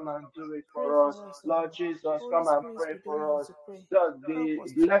for Jesus, us, O come Lord. and do it Pray for us. for us, O Lord Lord. Jesus, Holy come and Spirit, pray we don't know how for us. to pray. The Help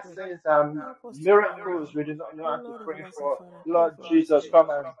us to pray. blessings and Help us to pray, O miracles Lord. we do not know O how to Lord, pray everlasting for. Father, pray Lord for us, O Jesus, Lord. come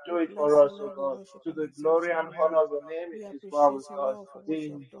and do We it for bless you, us, O Lord. We God. worship To and the exalt glory your and holy name. honor of your name, We it is well appreciate with you, us. Lord, for what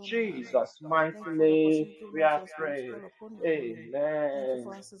you In have done in our life. Jesus' mighty Thank you for the name, opportunity we given to have us, Lord, to prayed. call upon your holy name. Thank you Amen.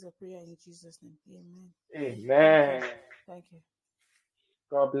 for answers of prayer in Jesus' name. Amen. Thank you. Amen. Thank you.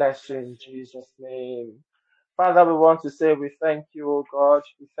 God bless you in Jesus' name. Father, we want to say we thank you, O God.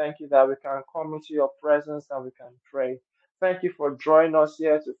 We thank you that we can come into your presence and we can pray. Thank you for drawing us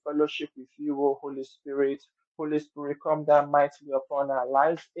here to fellowship with you, O Holy Spirit. Holy Spirit, come down mightily upon our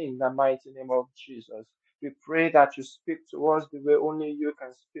lives in the mighty name of Jesus. We pray that you speak to us the way only you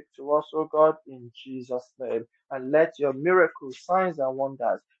can speak to us, O God, in Jesus' name. And let your miracles, signs, and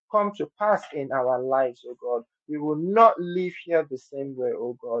wonders come to pass in our lives, O God. We will not live here the same way,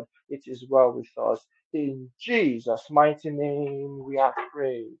 O God. It is well with us. In Jesus' mighty name we have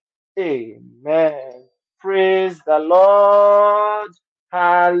prayed. Amen. Praise the Lord.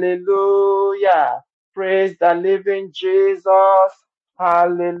 Hallelujah. Praise the living Jesus.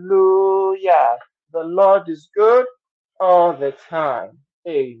 Hallelujah. The Lord is good all the time.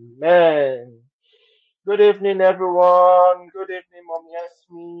 Amen. Good evening, everyone. Good evening, Mom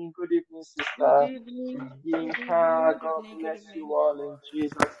Yasmin. Good evening, Good Sister evening. Good Yinka. evening. Good God evening. Good bless you evening. all in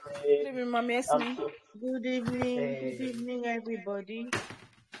Jesus' Good name. evening, Mommy I'm Esme. so Good evening. Good hey, evening, everybody.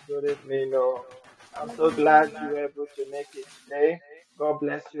 good evening. Oh, I'm Good so glad evening. you were able to make it today. God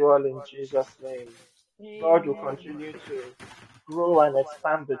bless you all in Jesus' name. God will Amen. continue to grow and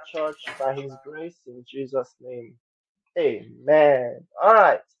expand the church by His grace in Jesus' name. Amen. All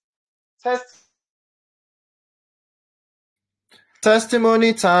right.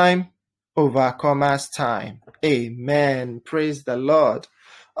 Testimony time, overcomers time. Amen. Praise the Lord.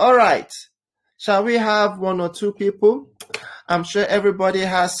 All right. Shall we have one or two people? I'm sure everybody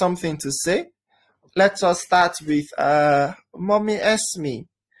has something to say. Let us start with Mommy Esme.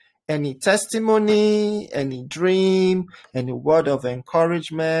 Any testimony, any dream, any word of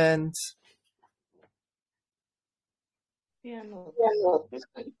encouragement? Fear not.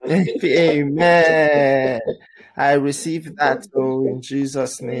 Amen. I receive that in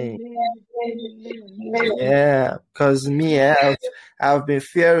Jesus' name. Amen. Yeah, because I've been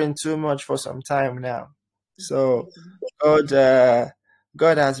fearing too much for some time now. So God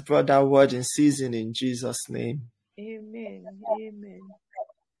has brought that word in season in Jesus' name. Amen.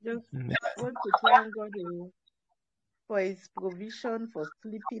 Just Amen. want to thank God for His provision for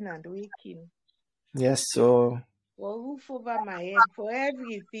sleeping and waking. Yes, so. For roof over my head, for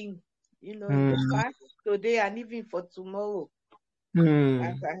everything, in the past, today, and even for tomorrow. As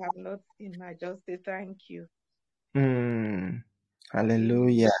I have not seen, I just say thank you.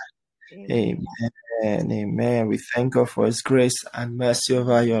 Hallelujah. Amen. Amen. We thank God for His grace and mercy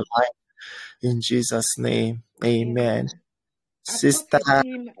over your life in Jesus' name. Amen. I've got Sister.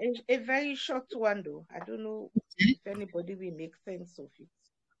 a very short one though. I don't know if anybody will make sense of it.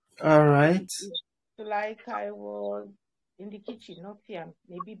 All right. It's like I was in the kitchen, not here,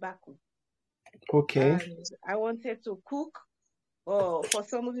 maybe back home. Okay. And I wanted to cook, or for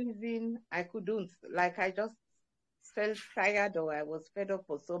some reason I couldn't. Like I just felt tired, or I was fed up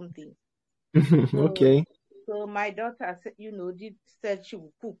or something. Okay. So my daughter said, said she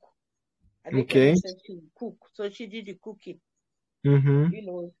would cook. Okay. Said she would cook. So she did the cooking.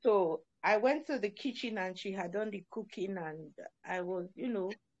 So I went to the kitchen and she had done the cooking, and I was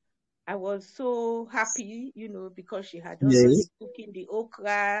so happy, because she had done all the cooking, the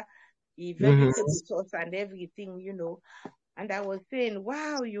okra, the vegetable sauce and everything, and I was saying,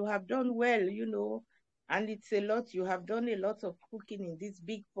 wow, you have done well, and it's a lot. You have done a lot of cooking in this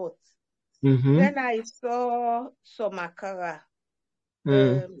big pot. Then I saw some akara,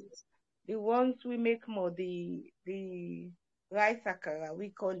 the ones we make more, the rice akara, we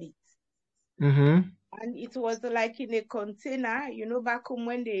call it. And it was like in a container, back home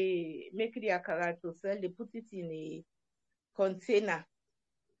when they make the akara to sell, they put it in a container.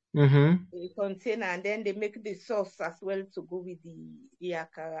 A container, and then they make the sauce as well to go with the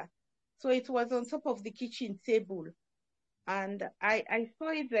akara. So it was on top of the kitchen table. And I saw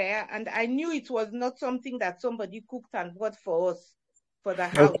it there, and I knew it was not something that somebody cooked and brought for us for the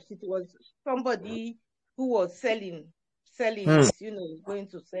house. It was somebody who was selling it, going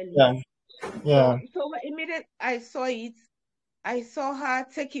to sell it. Yeah. So immediately I saw it, I saw her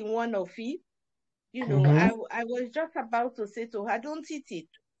taking one of it. I was just about to say to her, don't eat it.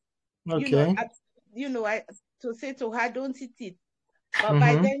 Okay. To say to her, don't eat it. But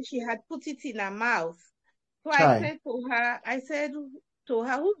by then she had put it in her mouth. So I said to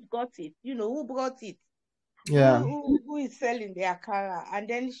her, who's got it? Who brought it? Yeah. Who is selling the akara? And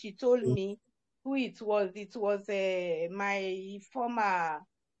then she told me who it was. It was my former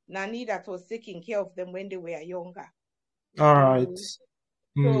nanny that was taking care of them when they were younger. All right.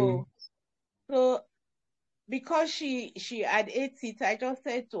 So because she had ate it, I just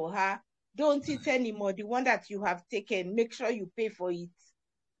said to her, don't eat anymore. The one that you have taken, make sure you pay for it.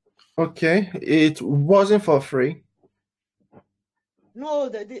 Okay. It wasn't for free. No,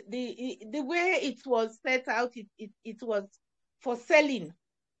 the way it was set out, it was for selling.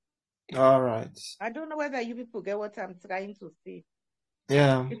 All right. I don't know whether you people get what I'm trying to say.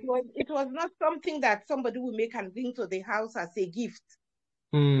 Yeah. It was not something that somebody will make and bring to the house as a gift.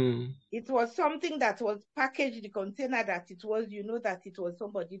 It was something that was packaged, the container that it was, that it was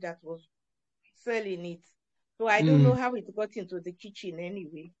somebody that was selling it. So I don't know how it got into the kitchen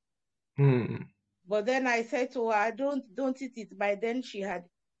anyway. But then I said to her, don't eat it. By then she had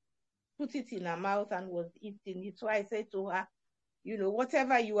put it in her mouth and was eating it. So I said to her,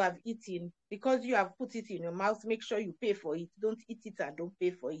 whatever you have eaten, because you have put it in your mouth, make sure you pay for it. Don't eat it and don't pay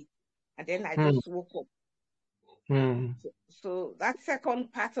for it. And then I just woke up. So that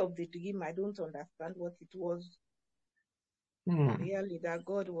second part of the dream, I don't understand what it was. Really, that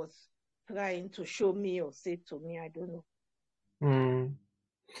God was trying to show me or say to me, I don't know.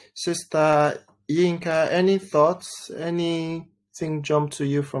 Sister Yinka, any thoughts? Anything jump to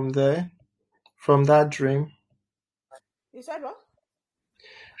you from there? From that dream? You said what?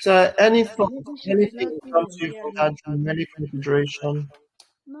 So any thought, Maybe she did not anything even jump to you hear from me. that dream? Any consideration?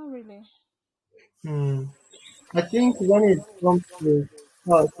 Not really. I think when it comes to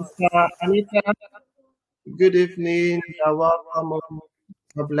Sister Anita, good evening. You're welcome.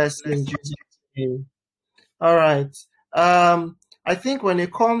 God bless you in Jesus' name. All right. I think when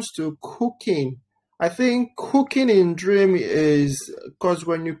it comes to cooking, I think cooking in dream is because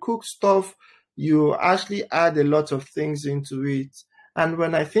when you cook stuff, you actually add a lot of things into it. And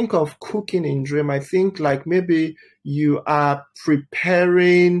when I think of cooking in dream, I think like maybe you are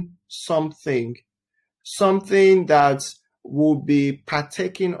preparing something that will be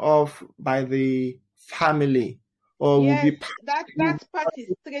partaken of by the family or will Yes, be. that part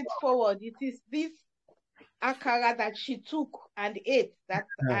is straightforward. It is this akara that she took and ate that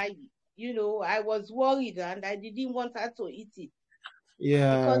I was worried and I didn't want her to eat it because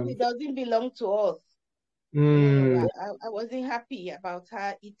Yeah. it doesn't belong to us. Mm, I wasn't happy about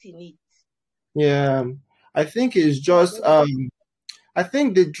her eating it. yeah. I think it's So I just don't know. I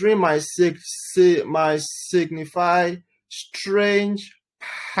think the dream might signify strange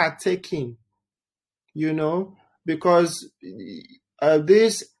partaking, because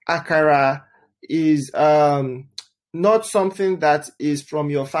this akara is not something that is from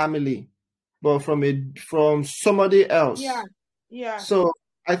your family, but from somebody Yeah, else. yeah. So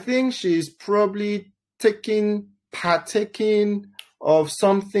I think she's probably partaking of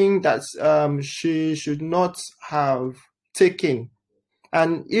something that she should not have taken.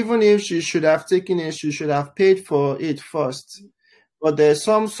 And even if she should have taken it, she should have paid for it first. But there's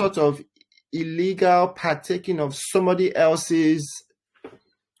some sort of illegal partaking of somebody else's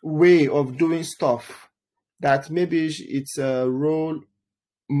way of doing stuff, that maybe it's a role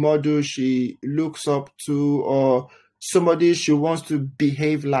model she looks up to, or somebody she wants to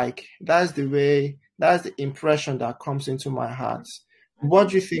behave like. That's the impression that comes into my heart. I What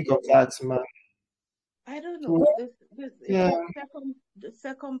don't do you know. think of that, man? I don't know. Well, This it's yeah, the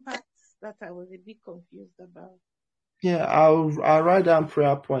second part that I was a bit confused about. yeah. I'll write down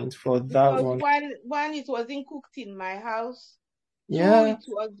prayer point for that Because one. one, it wasn't cooked in my house. Two, Yeah. it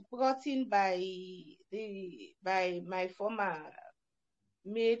was brought in by my former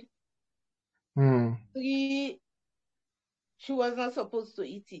maid. Hmm. Three, she was not supposed to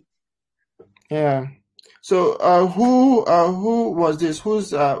eat it. Yeah. So, who was this?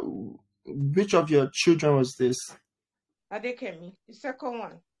 Which of your children was this? Adekemi, the second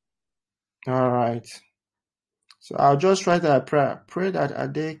one. All right. So I'll just write that prayer. Pray that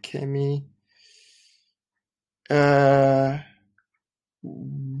Adekemi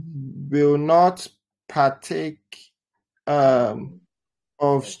will not partake of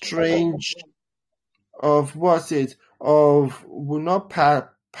strange of what's it of will not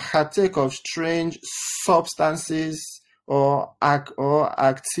partake of strange substances or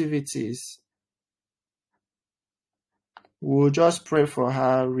activities. We'll just pray for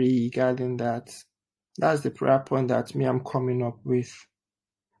her regarding that. That's the prayer point that me I'm coming up with.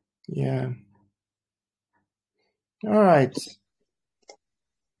 Yeah. All right.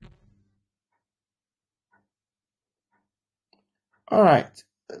 All right.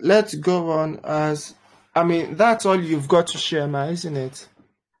 Let's go on that's all you've got to share, ma, isn't it?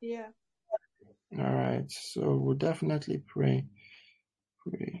 Yeah. All right. So we'll definitely pray.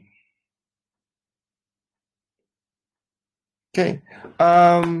 Okay.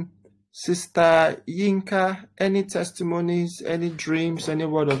 Sister Yinka, any testimonies, any dreams, any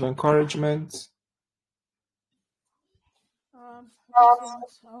word of encouragement? I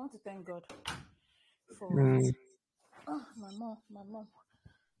want to thank God for my mom.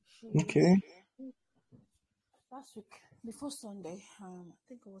 Okay. Last week before Sunday, I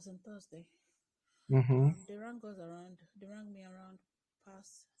think it was on Thursday. Mm-hmm. They rang us around. They rang me around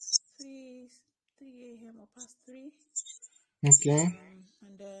past 3 a.m. or past 3. Okay.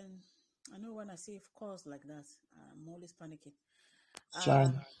 And then I know when I see calls like that, I'm always panicking.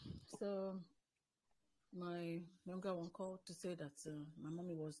 Child. So my younger one called to say that my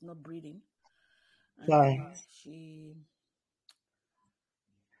mommy was not breathing, and Child. then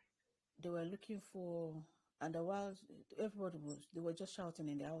they were looking for, and while they were just shouting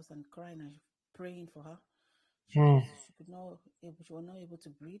in the house and crying and praying for her. She was not able to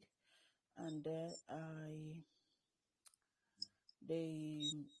breathe, and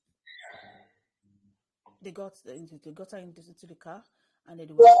they got her into the car, and they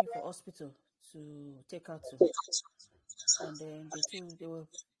were looking for hospital to take her to, and then they were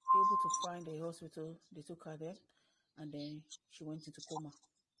able to find a hospital. They took her there, and then she went into coma,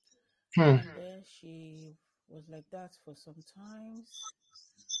 and then she was like that for some times.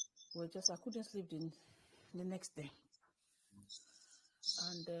 I couldn't sleep the next day,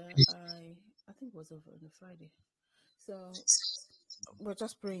 and I think it was on a Friday, so we're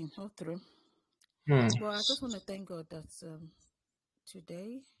just praying all through. But I just want to thank God that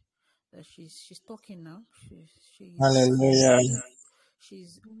today that she's talking now. Hallelujah.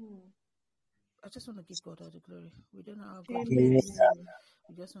 She's. I just want to give God all the glory. We don't know how God Amen. works.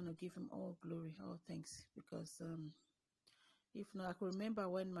 We just want to give Him all glory, all thanks, because if not, I could remember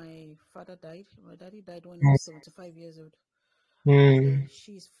when my father died. My daddy died when he was 75 years old, and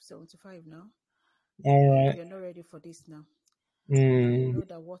she's 75 now, All and right. we are not ready for this now. And we know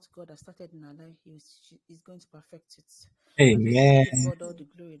that what God has started in her life, He's going to perfect it. I just want to Amen. give God all the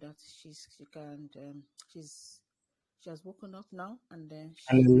glory that she's She has woken up now, and then she's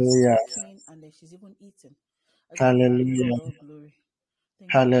Hallelujah. speaking, and then she's even eating. I give God praise and Hallelujah. all glory.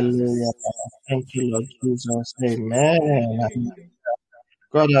 Thank you, Hallelujah. Jesus. Thank you, Lord Jesus. Amen. Amen.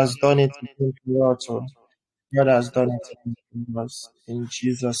 God has done it again for us. God has done it again for us. In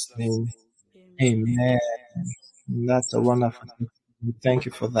Jesus' name. Amen. Amen. That's a wonderful thing. Thank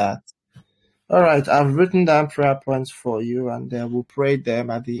you for that. All right, I've written down prayer points for you, and we'll pray them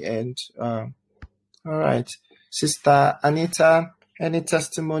at the end. All right, Sister Anita, any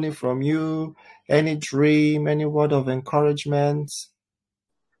testimony from you? Any dream? Any word of encouragement?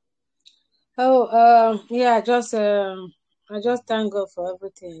 Yeah, I just thank God for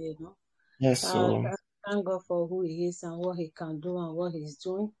everything, Yes, so. Thank God for who He is and what He can do and what He's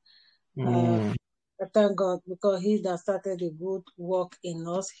doing. Mm, I thank God because He that started a good work in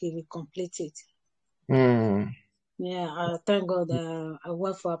us, He will complete it. mm, Yeah, I thank God. I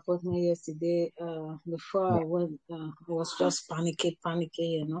went for appointment yesterday. Before I went, I was just panicking.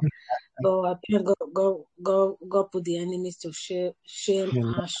 But I thank God put the enemies to shame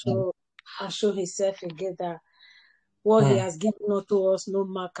mm, and show Himself again that what He mm. has given unto us, no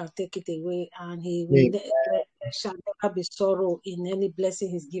man can take it away, and Amen. there shall never be sorrow in any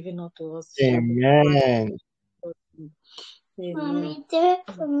blessing He's given unto us. Shall be Amen. Amen. Do it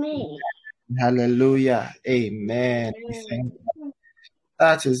for me. Hallelujah. Amen. We thank Amen.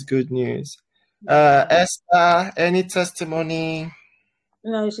 That is good news. Amen. Esther, any testimony?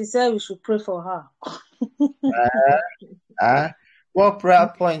 She said we should pray for her. What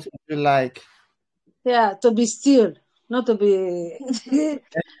prayer point would you like? Yeah, to be still, not to be,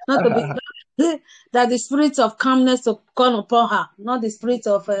 not to be, that the spirit of calmness to come upon her, not the spirit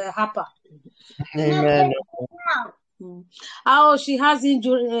of hyper. Amen. Oh, she has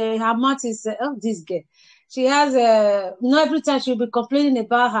injury. Her mouth is this girl. She has every time she'll be complaining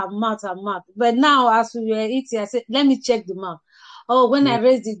about her mouth. But now, as we were eating, I said, "Let me check the mouth." Oh, when I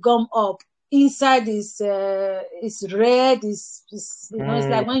raise the gum up, inside is red. Is it's Mm,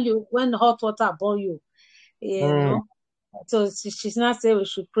 like when hot water burn you, you mm, know. So she's not saying we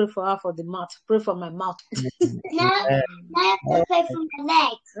should pray for her for the mouth. Pray for my mouth. No, amen. I have to pray for my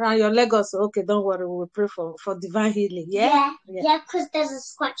legs. Around your leg also. Okay, don't worry. We'll pray for divine healing. Yeah? Yeah, because there's a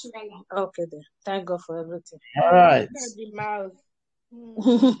scratch on my leg. Okay, then. Thank God for everything. All right. The mouth.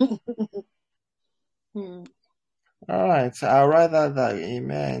 All right. I'll write that down.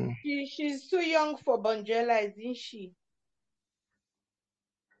 Amen. She's too young for Bonjela, isn't she?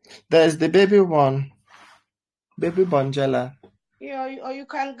 There's the baby one, baby Bonjela. Yeah, or you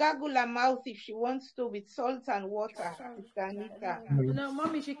can gargle her mouth if she wants to with salt and water, Sister Anita. No,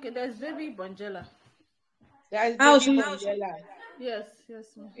 mommy, there's baby Bonjela. There's How baby she? Bonjela. Yes,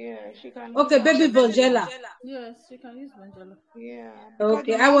 ma'am. Yeah, she can Okay, use baby Bonjela. Bonjela. Yes, you can use Bonjela. Yeah, because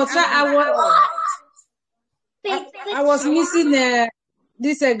Okay, the mouth will I was missing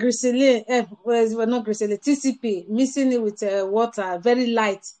this glycerin. Well, not glycerin, TCP. Missing it with water, very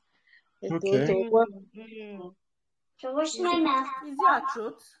light. Okay. So wash my mouth. Is it a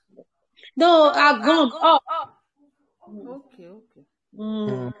throat? No, I gone up. Okay.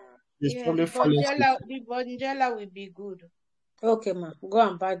 Mm. It's Yeah, probably falling sick. the Bonjela will be good. Okay, ma. Go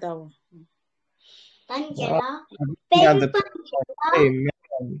and buy that one. Angela. And Baby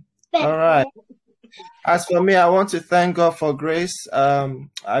Amen. All right. As for me, I want to thank God for grace.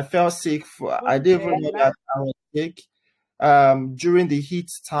 I felt sick I didn't even know that I was sick. During the heat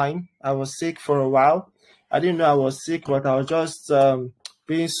time, I was sick for a while. I didn't know I was sick, but I was just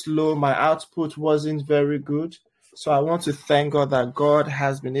being slow. My output wasn't very good. So I want to thank God that God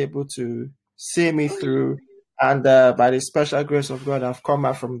has been able to see me through. And by the special grace of God, I've come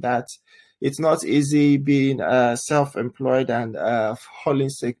out from that. It's not easy being self-employed and falling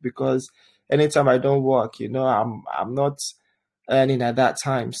sick because anytime I don't work, I'm not earning at that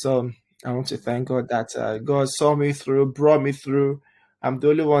time. So I want to thank God that God saw me through, brought me through. I'm the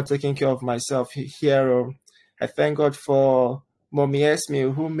only one taking care of myself here. I thank God for Mommy Esme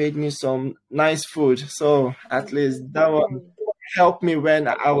who made me some nice food. So at least that one helped me when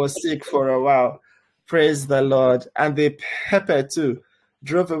I was sick for a while. Praise the Lord. And the pepper too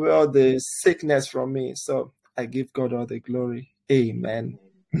drove away all the sickness from me. So I give God all the glory. Amen.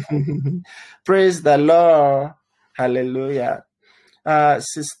 Praise the Lord. Hallelujah.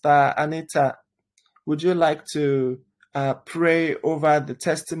 Sister Anita, would you like to pray over the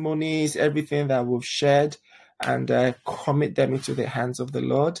testimonies, everything that we've shared, and commit them into the hands of the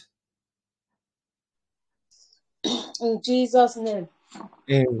Lord? In Jesus' name.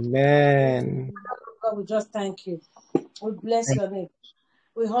 Amen. God, we just thank you. We bless your name.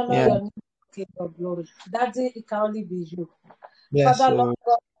 We honor Yeah. your name, King of glory. Daddy, it can only be you. Yes. Father, Lord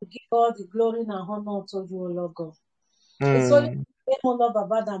God, we give all the glory and honor to you, Lord God. It's only Mm. your name, O Lord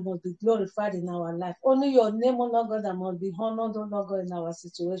Baba, that must be glorified in our life. Only your name, O Lord God, that must be honored, O Lord God, in our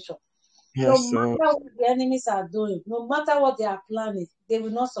situation. No Yes, matter Lord. what the enemies are doing, no matter what they are planning, they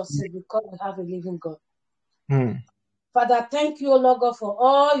will not succeed because we have a living God. Mm. Father, thank you, O Lord God, for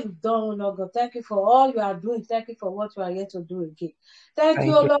all you've done, O Lord God. Thank you for all you are doing. Thank you for what you are yet to do again. Thank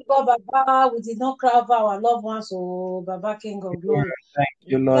you, Thank O you. Lord God, Baba. We did not cry over our loved ones, oh Baba, King of Glory. Thank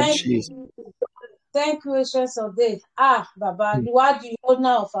you, Lord Thank Jesus. you. Thank you, Ancients of Days. Baba, Mm. you are the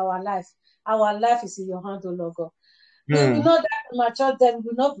owner of our life. Our life is in your hand, O Lord God. We will Mm. not die premature, then we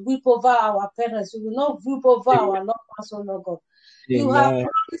will not weep over our parents. We will not weep over our loved ones, O Lord God. You have Amen.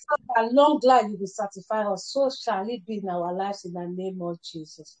 promised us that long life you will satisfy us. So shall it be in our lives in the name of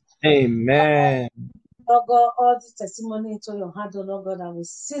Jesus. Amen. Lord God, all this testimony into your hand, O Lord God, and we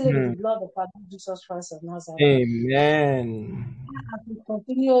seal it with the Mm. blood of our Lord Jesus Christ of Nazareth. Amen. As we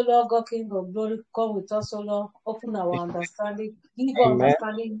continue, O Lord God, King of Glory, come with us, O Lord, open our understanding, give us Amen.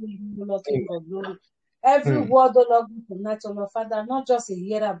 understanding, O Lord, King of Glory. Every Mm. word, O Lord, tonight, O Lord, Father, not just a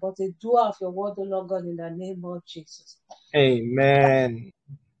hearer, but a doer of your word, O Lord God, in the name of Jesus. Amen.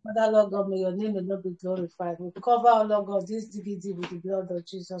 Father, Lord God, may your name not be glorified. We cover, O Lord God, this DVD with the blood of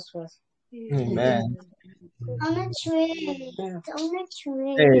Jesus Christ. Amen. On a tree. Amen. On a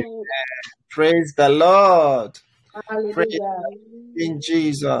Amen. tree. Praise the Lord. Praise Hallelujah. in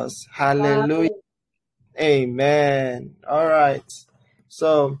Jesus. Hallelujah. Hallelujah. Amen. All right.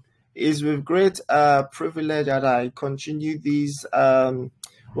 So it's with great privilege that I continue these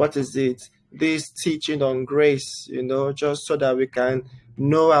what is it? This teaching on grace, just so that we can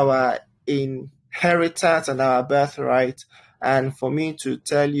know our inheritance and our birthright. And for me to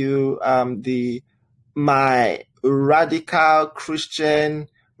tell you my radical Christian,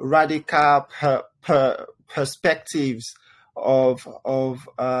 radical perspectives of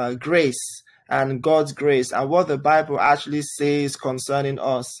grace and God's grace and what the Bible actually says concerning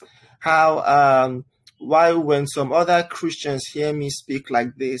us. How why when some other Christians hear me speak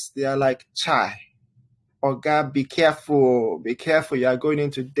like this, they are like, "Chai, oh God, be careful, you are going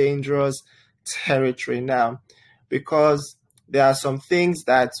into dangerous territory now," because there are some things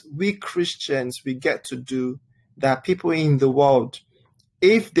that we Christians we get to do that people in the world,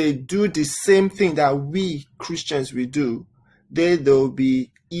 if they do the same thing that we Christians we do, they'll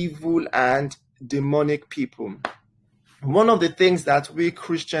be evil and demonic people. One of the things that we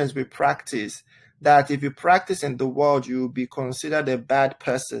Christians we practice, that if you practice in the world, you will be considered a bad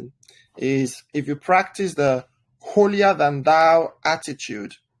person, is if you practice the holier than thou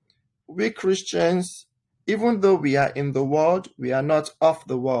attitude. We Christians, even though we are in the world, we are not of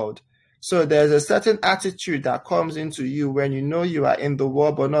the world. So there's a certain attitude that comes into you when you know you are in the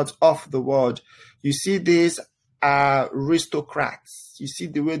world but not of the world. You see these aristocrats. You see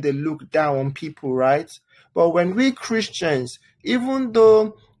the way they look down on people, right? But when we Christians, even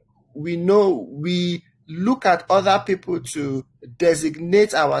though we know we look at other people to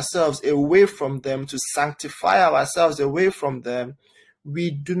designate ourselves away from them, to sanctify ourselves away from them,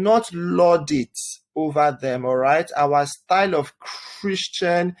 we do not lord it over them, all right? Our style of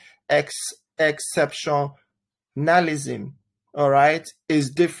Christian exceptionalism, all right, is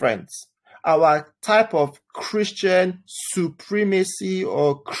different. Our type of Christian supremacy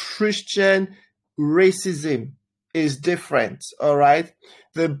or Christian racism is different, all right?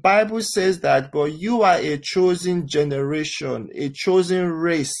 The Bible says that, but you are a chosen generation, a chosen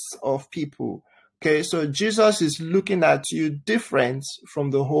race of people. Okay, so Jesus is looking at you different from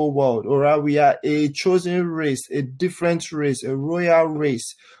the whole world. All right, we are a chosen race, a different race, a royal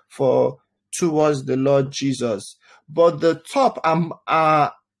race towards the Lord Jesus. But the top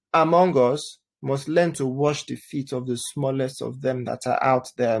among us must learn to wash the feet of the smallest of them that are out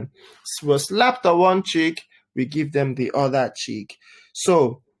there. We're slapped on one cheek, we give them the other cheek.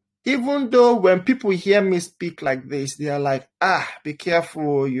 So even though when people hear me speak like this, they are like, be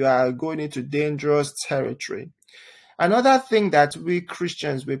careful, you are going into dangerous territory. Another thing that we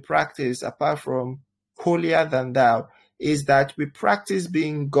Christians, we practice, apart from holier than thou, is that we practice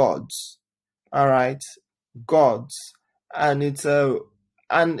being gods. All right? Gods. And it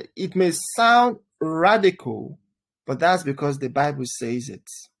may sound radical, but that's because the Bible says it.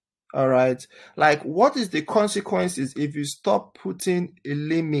 All right. Like, what is the consequences if you stop putting a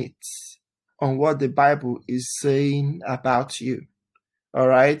limit on what the Bible is saying about you? All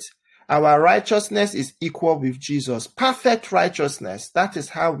right. Our righteousness is equal with Jesus. Perfect righteousness. That is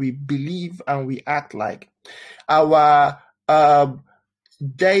how we believe and we act like. Our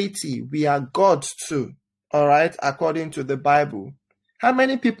deity, we are gods too. All right. According to the Bible. How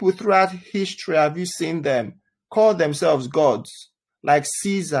many people throughout history have you seen them call themselves gods? Like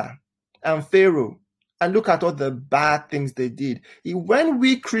Caesar and Pharaoh, and look at all the bad things they did. When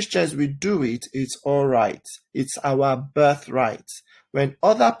we Christians, we do it, it's all right. It's our birthright. When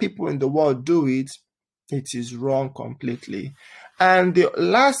other people in the world do it, it is wrong completely. And the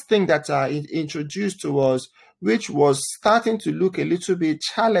last thing that I introduced to us, which was starting to look a little bit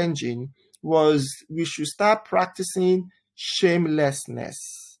challenging, was we should start practicing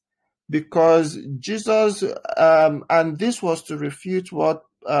shamelessness. Because Jesus, and this was to refute what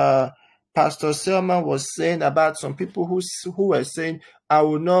Pastor Selman was saying about some people who were saying, I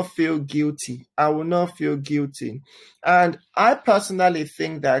will not feel guilty. I will not feel guilty. And I personally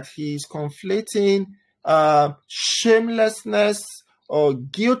think that he's conflating shamelessness or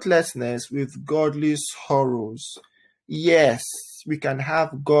guiltlessness with godly sorrows. Yes, we can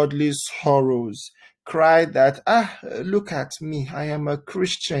have godly sorrows. Cry that, look at me, I am a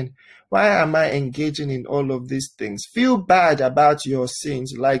Christian. Why am I engaging in all of these things? Feel bad about your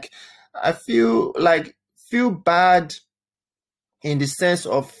sins. Like, I feel bad in the sense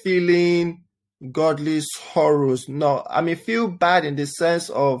of feeling godly sorrows. No, I mean, feel bad in the sense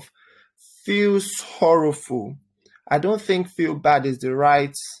of feel sorrowful. I don't think feel bad is the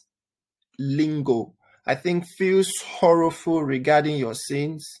right lingo. I think feel sorrowful regarding your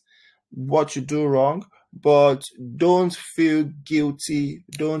sins, what you do wrong, but don't feel guilty,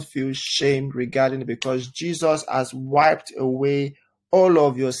 don't feel shame regarding it, because Jesus has wiped away all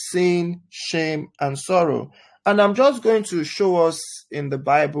of your sin, shame, and sorrow. And I'm just going to show us in the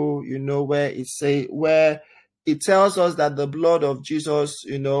Bible, where it tells us that the blood of Jesus,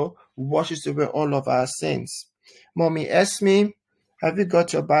 washes away all of our sins. Mommy Esme, have you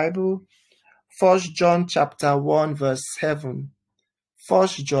got your Bible? 1 John chapter 1 verse 7. 1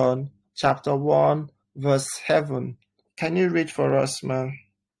 John chapter 1 verse 7. Can you read for us, man?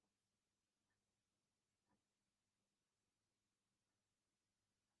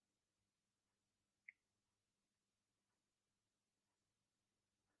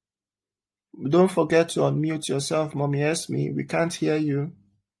 Don't forget to unmute yourself, Mommy Esme. We can't hear you.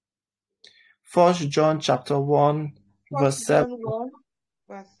 1 John chapter 1 verse 7. John 1,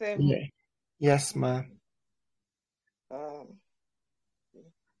 verse 7. Yeah. Yes, ma'am.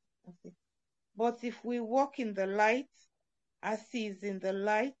 But if we walk in the light, as he is in the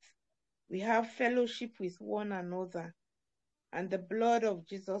light, we have fellowship with one another, and the blood of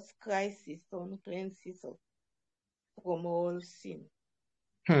Jesus Christ, his Son, cleanses us from all sin.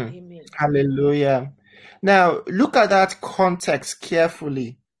 Amen. Hallelujah. Now, look at that context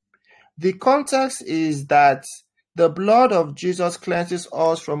carefully. The context is that the blood of Jesus cleanses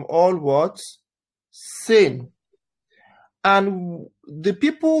us from all what? Sin. And the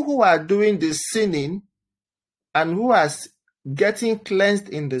people who are doing the sinning and who are getting cleansed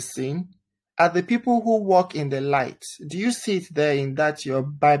in the sin are the people who walk in the light. Do you see it there in that your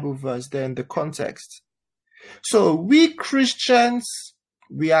Bible verse there in the context? So we Christians,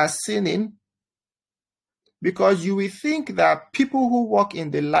 we are sinning because you will think that people who walk in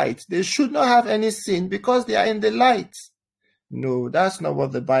the light, they should not have any sin because they are in the light. No, that's not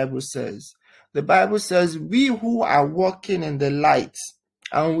what the Bible says. The Bible says we who are walking in the light,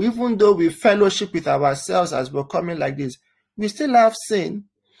 and even though we fellowship with ourselves as we're coming like this, we still have sin.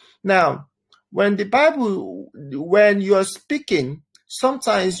 Now, when you're speaking,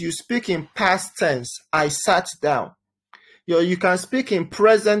 sometimes you speak in past tense, I sat down. You can speak in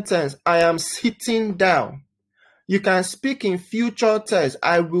present tense, I am sitting down. You can speak in future tense,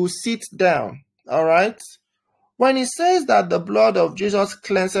 I will sit down. All right? When it says that the blood of Jesus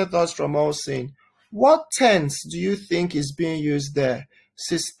cleanseth us from all sin, what tense do you think is being used there?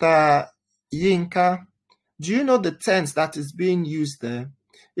 Sister Yinka, do you know the tense that is being used there?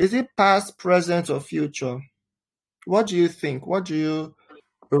 Is it past, present, or future? What do you think? What do you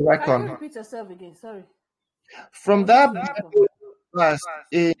reckon? Can you repeat yourself again? Sorry. From that verse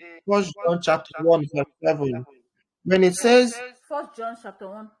in 1 John chapter 1 verse 7, when it says, 1 John chapter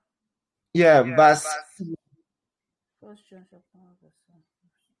 1. yeah, verse 1 John chapter 1 verse 7.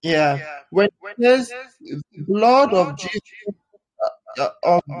 yeah, when it says the blood of Jesus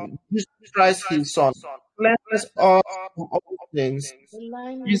Christ his Son cleanses us from all things, The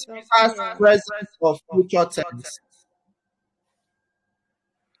line is is up past, there. present, or future tense.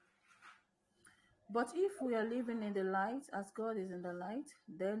 But if we are living in the light as God is in the light,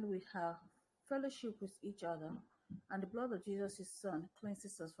 then we have fellowship with each other, and the blood of Jesus, his Son,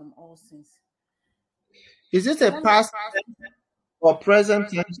 cleanses us from all sins. Is it a past tense or present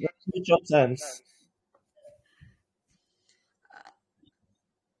tense or future tense?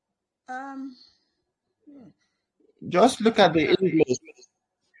 Just look at the English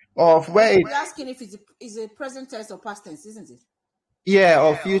of where You're asking if it's a present tense or past tense, isn't it? yeah,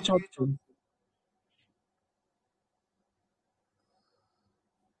 or future tense.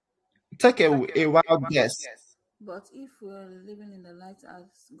 Take a wild guess. But if we are living in the light as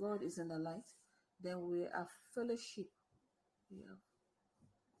God is in the light, then we have fellowship. We have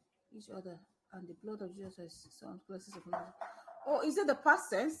each other, and the blood of Jesus is some places of life. Oh, is it the past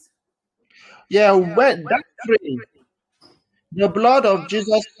tense? Yeah, when that phrase, the blood of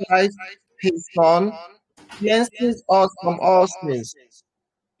Jesus Christ, his son, cleanses us from all sins.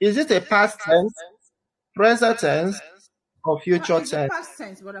 Is it a past tense, present tense, or future Is it tense? past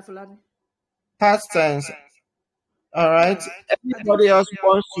tense, Brother Falabi? Past tense. All right. Anybody else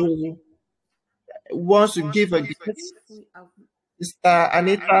wants to give a guess? If we are Sister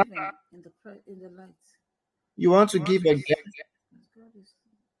Anita, living in the light, you want to give a guess? God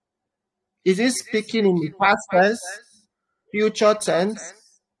Is it speaking in past tense, future tense,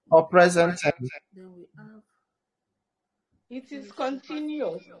 or present tense? then we have It is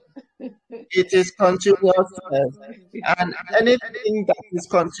continuous. It is continuous tense. And anything that is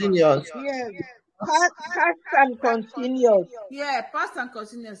continuous, Yes. Past and continuous. yeah, past and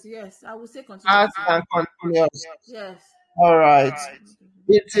continuous. Yes, I would say continuous. past and continuous. Yes. All right.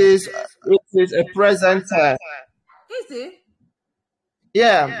 It is a present tense. Is it?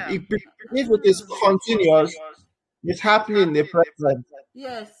 Yeah, if it is continuous, it's happening in the present.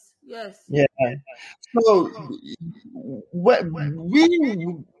 Yes. Yes. Yeah. So we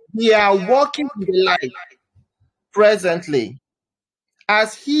are walking in the light presently.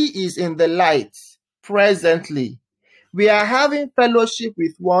 As he is in the light presently, we are having fellowship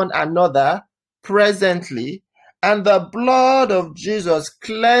with one another presently, and the blood of Jesus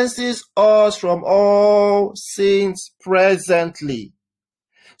cleanses us from all sins presently.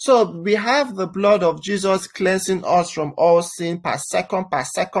 So we have the blood of Jesus cleansing us from all sin per second, per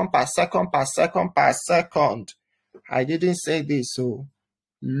second, per second, per second, per second. I didn't say this, so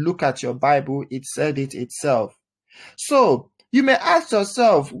look at your Bible. It said it itself. So you may ask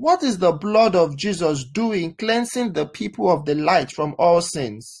yourself, what is the blood of Jesus doing, cleansing the people of the light from all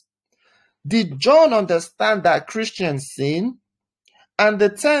sins? Did John understand that Christians sin? And the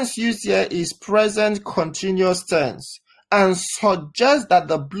tense used here is present continuous tense, and suggests that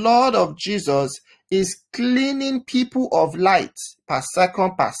the blood of Jesus is cleaning people of light per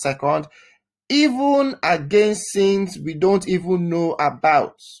second, even against sins we don't even know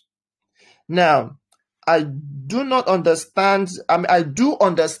about. Now, I do understand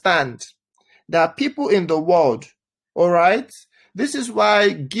that people in the world, all right, this is why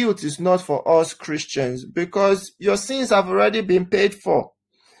guilt is not for us Christians, because your sins have already been paid for.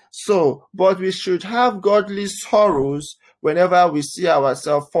 So, but we should have godly sorrows whenever we see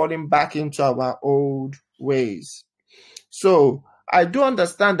ourselves falling back into our old ways. So, I do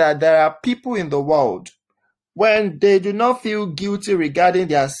understand that there are people in the world, when they do not feel guilty regarding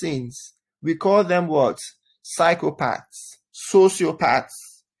their sins, we call them what? Psychopaths,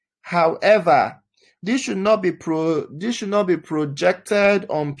 sociopaths. However, this should not be projected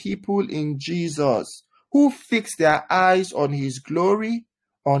on people in Jesus, who fix their eyes on his glory,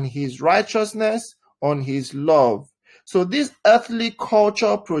 on his righteousness, on his love. So this earthly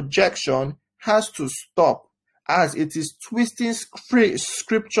culture projection has to stop, as it is twisting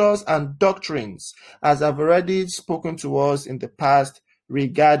scriptures and doctrines, as I've already spoken to us in the past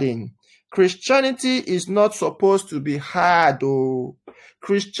regarding. Christianity is not supposed to be hard.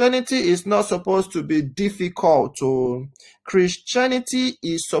 Christianity is not supposed to be difficult. Christianity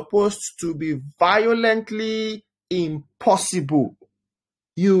is supposed to be violently impossible.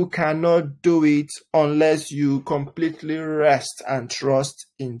 You cannot do it unless you completely rest and trust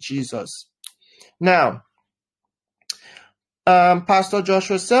in Jesus. Now, Pastor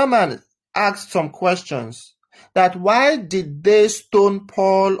Joshua Selman asked some questions. That why did they stone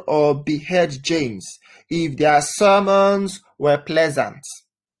Paul or behead James if their sermons were pleasant?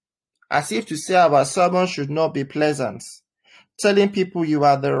 As if to say our sermons should not be pleasant. Telling people you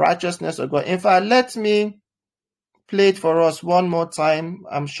are the righteousness of God. In fact, let me play it for us one more time.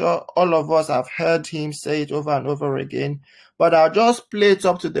 I'm sure all of us have heard him say it over and over again. But I'll just play it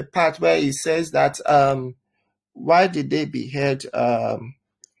up to the part where he says that why did they behead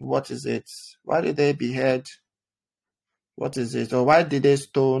what is it? Why did they behead? What is it? Or why did they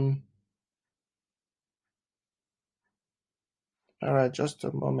stone? All right, just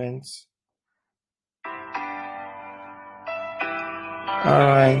a moment. All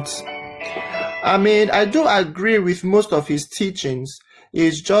right. I mean, I do agree with most of his teachings.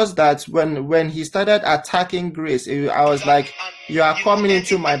 It's just that when he started attacking grace, I was like, you are coming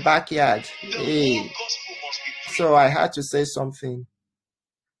into my backyard. Hey. So I had to say something.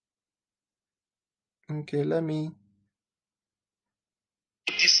 Okay, let me.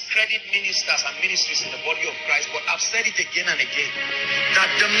 Discredit ministers and ministries in the body of Christ, but I've said it again and again, that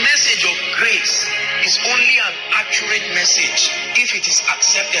the message of grace is only an accurate message if it is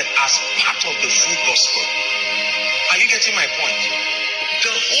accepted as part of the full gospel. Are you getting my point?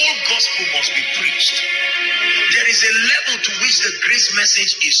 The whole gospel must be preached. There is a level to which the grace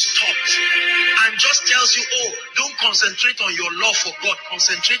message is taught and just tells you, oh, don't concentrate on your love for God,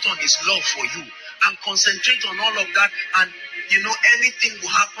 concentrate on his love for you, and concentrate on all of that, and you know, anything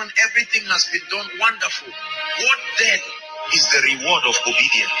will happen, everything has been done, wonderful. What then is the reward of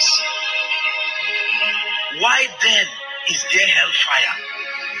obedience? Why then is there hellfire?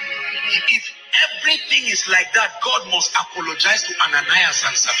 If everything is like that, God must apologize to Ananias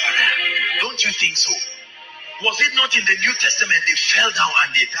and Sapphira. Don't you think so? Was it not in the New Testament they fell down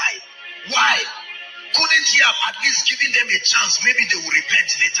and they died? Why? Couldn't he have at least given them a chance? Maybe they will repent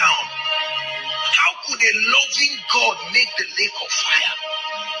later on. How could a loving God make the lake of fire?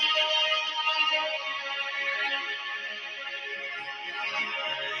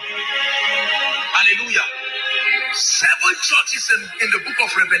 Hallelujah. 7 churches in the book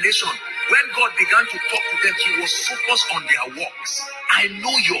of Revelation, when God began to talk to them, he was focused on their works. I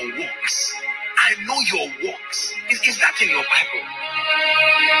know your works. I know your works. Is that in your Bible?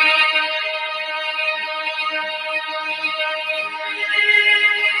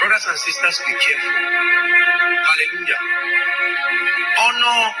 Brothers and sisters, be careful. Hallelujah.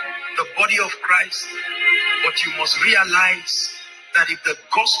 Honor the body of Christ, but you must realize that if the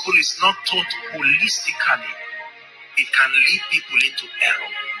gospel is not taught holistically, it can lead people into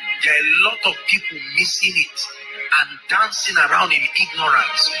error. There are a lot of people missing it and dancing around in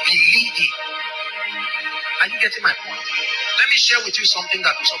ignorance, believing. Are you getting my point? Let me share with you something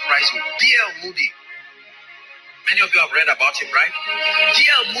that will surprise you. D.L. Moody. Many of you have read about him, right?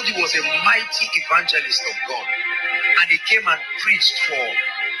 D.L. Moody was a mighty evangelist of God, and he came and preached for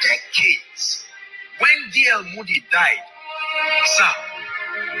decades. When D.L. Moody died, sir,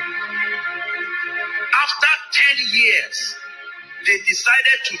 after 10 years, they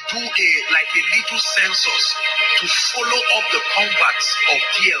decided to do a little census to follow up the converts of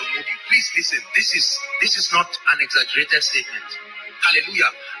D.L. Moody. Please listen, this is not an exaggerated statement.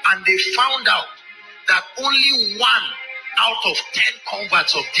 Hallelujah. And they found out that only 1 out of 10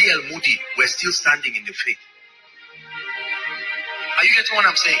 converts of D.L. Moody were still standing in the faith. Are you getting what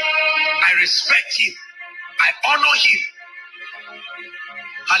I'm saying? I respect him. I honor him.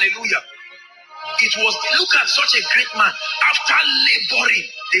 Hallelujah. It was, look at such a great man. After laboring,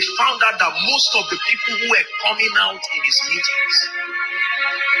 they found out that most of the people who were coming out in his meetings,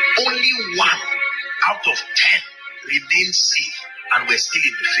 only 1 out of 10 remained safe and were still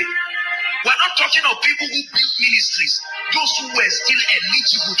in the faith. We're not talking of people who built ministries, those who were still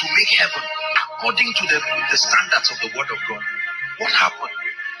eligible to make heaven according to the standards of the word of God. What happened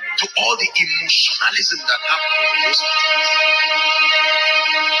to all the emotionalism that happened in those meetings?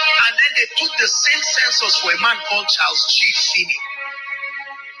 And then they took the same census for a man called Charles G. Finney.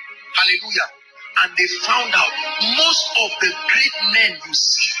 Hallelujah. And they found out most of the great men you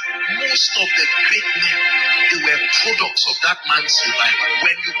see, most of the great men, they were products of that man's revival.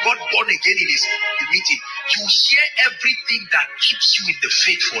 When you got born again in his meeting, you hear everything that keeps you in the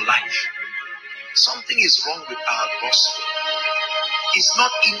faith for life. Something is wrong with our gospel. It's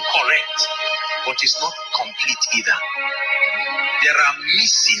not incorrect, but it's not complete either. There are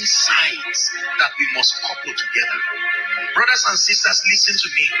missing sides that we must couple together. Brothers and sisters, listen to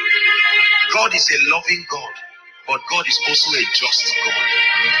me. God is a loving God, but God is also a just God.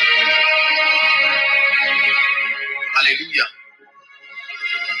 Hallelujah.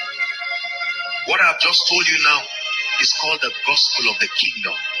 What I've just told you now is called the gospel of the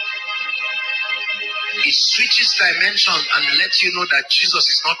kingdom. It switches dimensions and lets you know that Jesus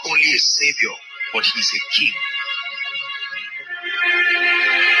is not only a savior, but he's a king.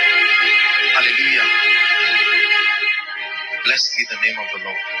 Hallelujah. Blessed be the name of the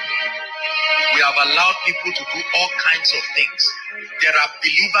Lord. We have allowed people to do all kinds of things. There are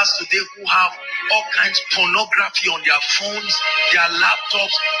believers today who have all kinds of pornography on their phones, their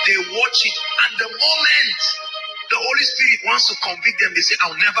laptops. They watch it, and the moment the Holy Spirit wants to convict them, they say,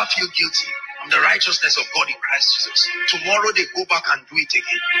 I'll never feel guilty. I'm the righteousness of God in Christ Jesus. Tomorrow they go back and do it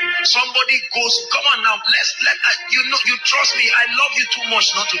again. Somebody goes, come on now, you trust me, I love you too much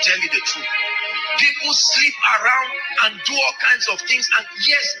not to tell you the truth. People sleep around and do all kinds of things, and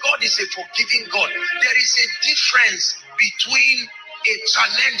yes, God is a forgiving God. There is a difference between a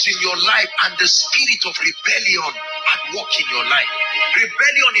challenge in your life and the spirit of rebellion at work in your life.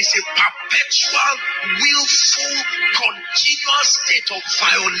 Rebellion is a perpetual, willful, continuous state of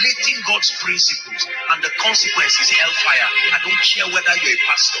violating God's principles, and the consequence is hellfire. I don't care whether you're a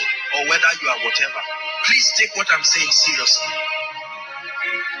pastor or whether you are whatever. Please take what I'm saying seriously.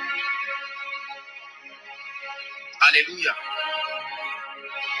 Hallelujah.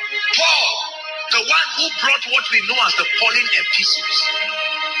 Paul, the one who brought what we know as the Pauline epistles,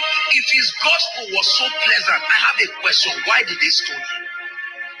 if his gospel was so pleasant, I have a question. Why did they stone him?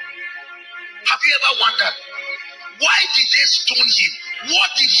 Have you ever wondered? Why did they stone him? What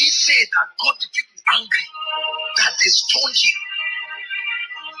did he say that got the people angry that they stoned him?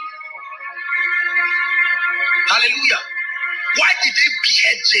 Hallelujah. Why did they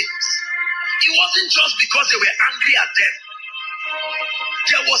behead James? It wasn't just because they were angry at them.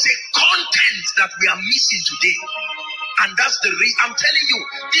 There was a content that we are missing today. And that's the reason. I'm telling you,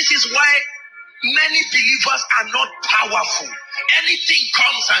 this is why many believers are not powerful. Anything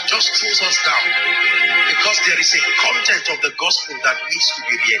comes and just throws us down. Because there is a content of the gospel that needs to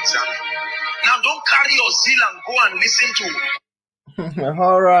be re-examined. Now don't carry your zeal and go and listen to.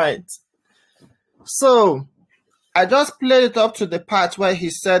 All right. So I just played it up to the part where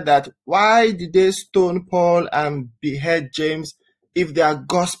he said that why did they stone Paul and behead James if their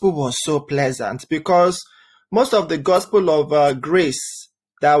gospel was so pleasant? Because most of the gospel of grace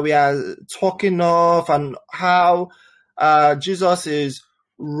that we are talking of, and how Jesus is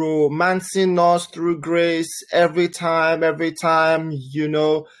romancing us through grace every time,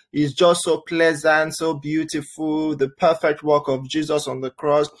 is just so pleasant, so beautiful, the perfect work of Jesus on the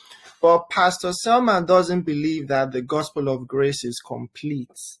cross. But Pastor Selman doesn't believe that the gospel of grace is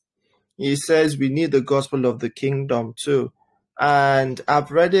complete. He says we need the gospel of the kingdom too. And I've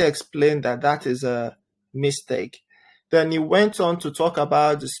already explained that that is a mistake. Then he went on to talk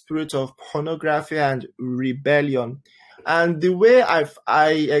about the spirit of pornography and rebellion. And the way I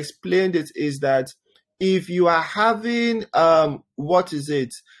explained it is that if you are having, that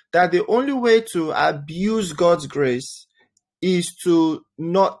the only way to abuse God's grace is to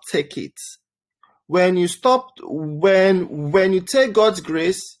not take it. When you take God's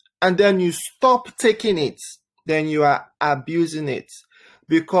grace and then you stop taking it, then you are abusing it.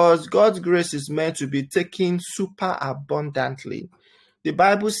 Because God's grace is meant to be taken super abundantly. The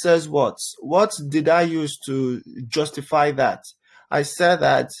Bible says what? What did I use to justify that? I said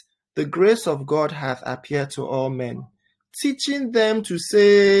that the grace of God hath appeared to all men, teaching them to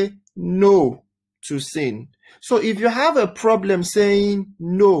say no to sin. So if you have a problem saying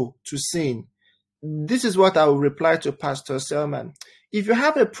no to sin, this is what I will reply to Pastor Selman. If you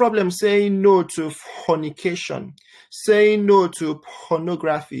have a problem saying no to fornication, saying no to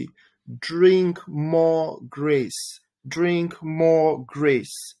pornography, drink more grace. Drink more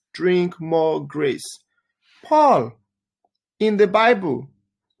grace. Drink more grace. Paul, in the Bible,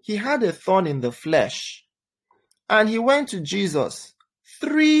 he had a thorn in the flesh. And he went to Jesus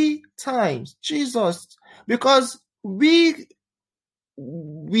 3 times. Jesus, because we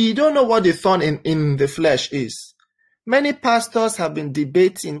don't know what the thorn in the flesh is. Many pastors have been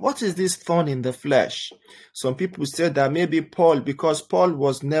debating, what is this thorn in the flesh? Some people said that maybe Paul, because Paul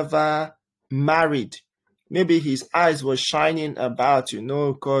was never married, maybe his eyes were shining about,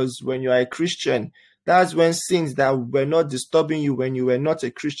 because when you are a Christian, that's when sins that were not disturbing you when you were not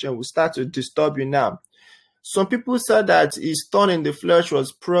a Christian will start to disturb you now. Some people said that his thorn in the flesh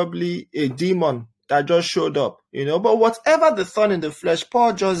was probably a demon that just showed up, But whatever the thorn in the flesh,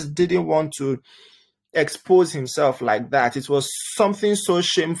 Paul just didn't want to expose himself like that. It was something so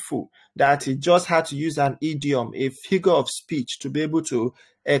shameful that he just had to use an idiom, a figure of speech, to be able to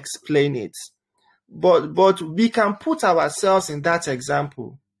explain it. But we can put ourselves in that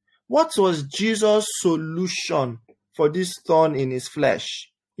example. What was Jesus' solution for this thorn in his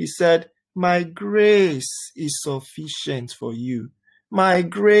flesh? He said, my grace is sufficient for you. My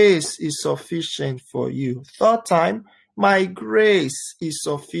grace is sufficient for you. 3rd time, my grace is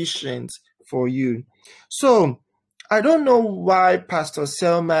sufficient for you. So, I don't know why Pastor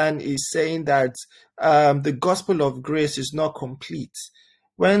Selman is saying that the gospel of grace is not complete,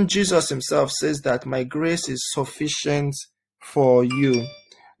 when Jesus himself says that my grace is sufficient for you.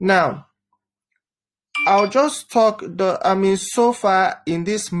 Now, I'll just talk, so far in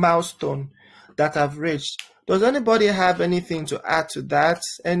this milestone that I've reached, does anybody have anything to add to that?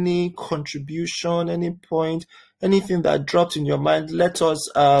 Any contribution, any point, anything that dropped in your mind? Let us,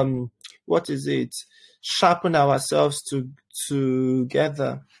 sharpen ourselves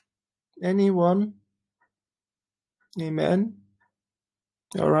together. Anyone? Amen.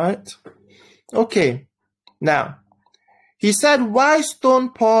 All right. Okay. Now, He said, why stone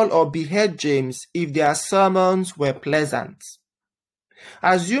Paul or behead James if their sermons were pleasant?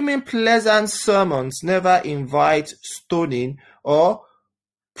 Assuming pleasant sermons never invite stoning, or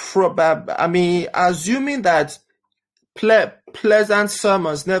assuming that pleasant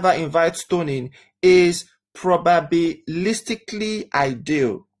sermons never invite stoning is probabilistically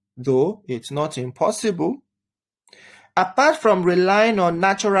ideal, though it's not impossible. Apart from relying on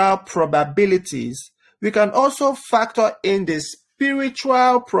natural probabilities, we can also factor in the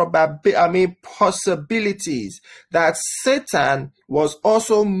spiritual possibilities that Satan was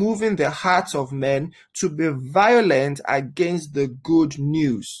also moving the hearts of men to be violent against the good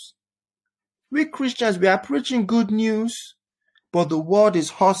news. We Christians, we are preaching good news, but the world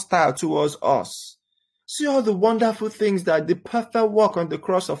is hostile towards us. See all the wonderful things that the perfect work on the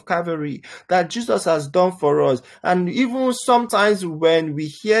cross of Calvary that Jesus has done for us. And even sometimes when we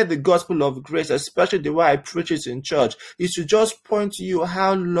hear the gospel of grace, especially the way I preach it in church, is to just point to you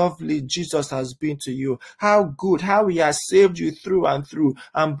how lovely Jesus has been to you, how good, how he has saved you through and through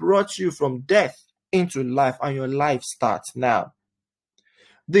and brought you from death into life, and your life starts now.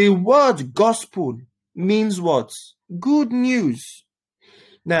 The word gospel means what? Good news.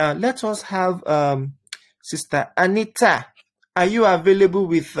 Now, let us have Sister Anita. Are you available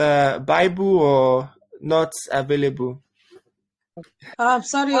with Bible or not available? I'm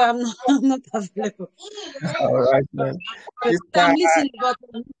sorry, I'm not available. All right, then. I'm listening, but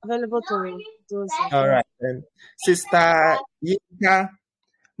I'm not available to do something. All right, then. Sister Yinka,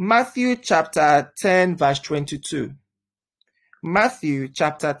 Matthew chapter 10, verse 22. Matthew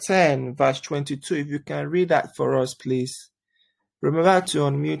chapter 10, verse 22. If you can read that for us, please. Remember to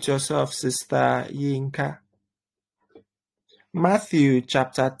unmute yourself, Sister Yinka. Matthew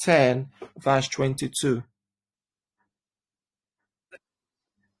chapter 10, verse 22.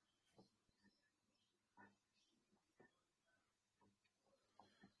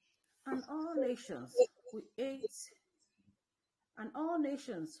 And all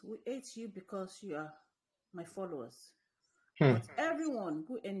nations will hate you because you are my followers. But everyone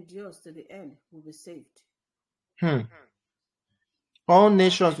who endures to the end will be saved. All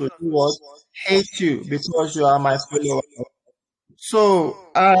nations will do what? Hate you because you are my follower. So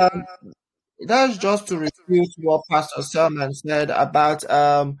that's just to refute what Pastor Selman said about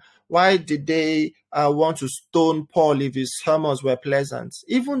why did they want to stone Paul if his sermons were pleasant.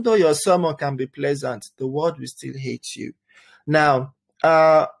 Even though your sermon can be pleasant, the world will still hate you. Now,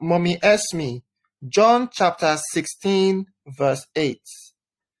 Mommy Esme, John chapter 16, verse 8.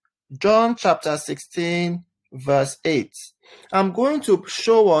 John chapter 16, verse 8. I'm going to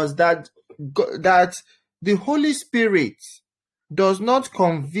show us that the Holy Spirit does not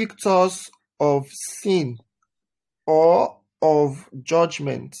convict us of sin or of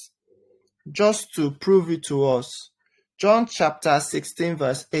judgment, just to prove it to us. John chapter 16,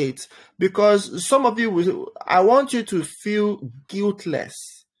 verse 8. Because some of you, I want you to feel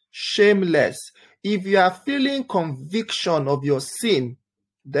guiltless, shameless. If you are feeling conviction of your sin,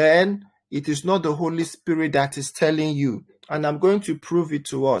 then it is not the Holy Spirit that is telling you. And I'm going to prove it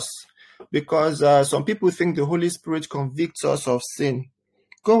to us. Because some people think the Holy Spirit convicts us of sin.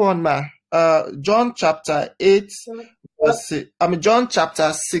 Go on, ma. John chapter 8, John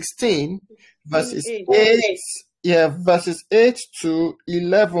chapter 16, verses 8. Yeah, verses 8 to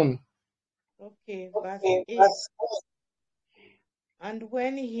 11. Okay, verse 8. And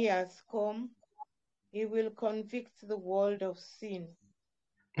when he has come, he will convict the world of sin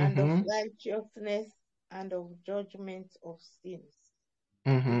and of righteousness and of judgment of sins.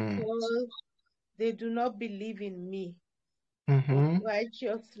 Because they do not believe in me. Of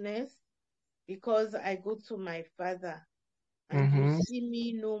righteousness, because I go to my Father, and you see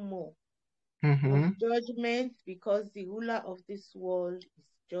me no more. Of judgment, because the ruler of this world is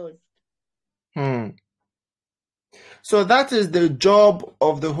judged. So that is the job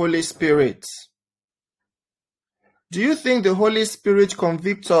of the Holy Spirit. Do you think the Holy Spirit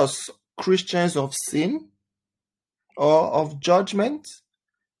convicts us Christians of sin or of judgment?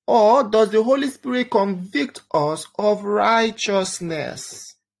 Or does the Holy Spirit convict us of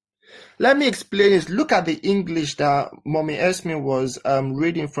righteousness? Let me explain this. Look at the English that Mommy Esme was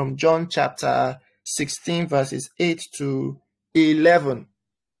reading from John chapter 16, verses 8 to 11.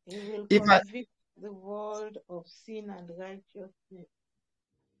 He will convict the world of sin and righteousness.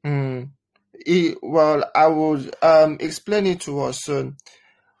 Well, I will explain it to us soon.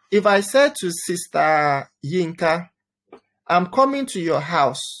 If I said to Sister Yinka, I'm coming to your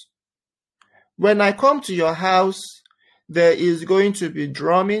house. When I come to your house, there is going to be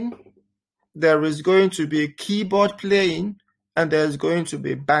drumming, there is going to be keyboard playing, and there's going to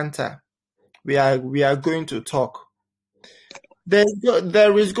be banter. We are going to talk.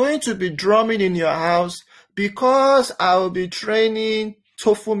 There is going to be drumming in your house because I will be training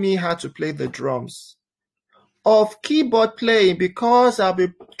Tofumi how to play the drums. Of keyboard playing because I'll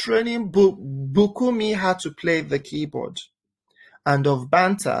be training Bukumi how to play the keyboard. And of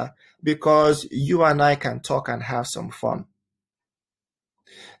banter because you and I can talk and have some fun.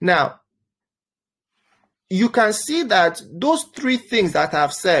 Now, you can see that those three things that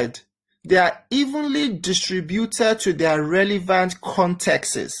I've said, they are evenly distributed to their relevant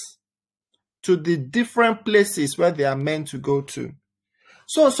contexts, to the different places where they are meant to go to.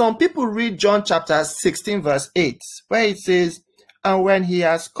 So some people read John chapter 16 verse 8, where it says, and when he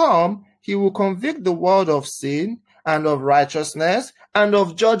has come, he will convict the world of sin and of righteousness and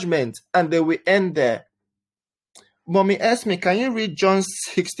of judgment, and they will end there. Mommy Esme, can you read John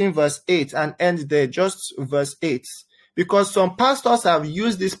 16 verse 8 and end there, just verse 8? Because some pastors have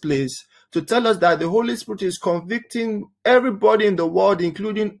used this place to tell us that the Holy Spirit is convicting everybody in the world,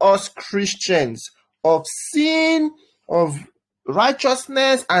 including us Christians, of sin, of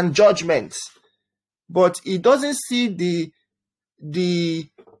righteousness, and judgment. But he doesn't see the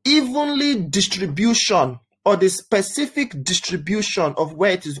evenly distribution or the specific distribution of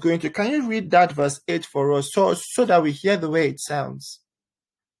where it is going to. Can you read that verse 8 for us so that we hear the way it sounds?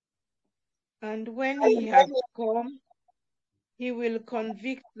 And when he has come, he will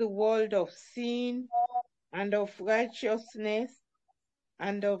convict the world of sin and of righteousness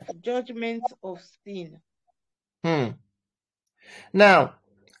and of judgment of sin. Now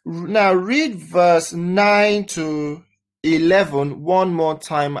read verse 9 to 11 one more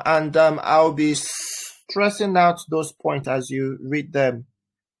time, and I'll be stressing out those points as you read them.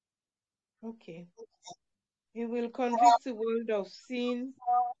 Okay. He will convict the world of sin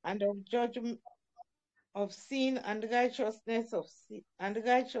and of judgment of sin and righteousness of sin and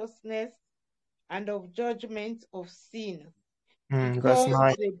righteousness and of judgment of sin,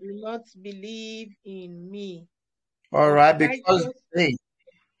 because they do not believe in me. All right, because they.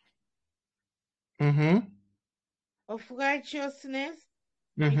 Of righteousness,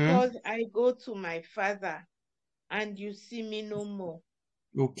 because I go to my Father, and you see me no more.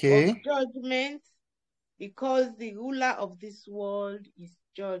 Okay. Of judgment, because the ruler of this world is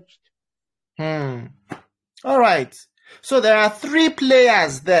judged. All right. So there are three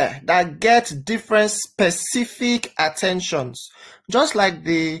players there that get different specific attentions. Just like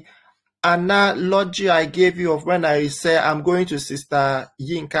the analogy I gave you of when I say I'm going to Sister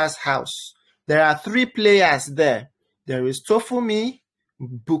Yinka's house. There are three players there. There is Tofumi,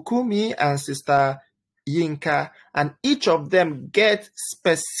 Bukumi, and Sister Yinka, and each of them get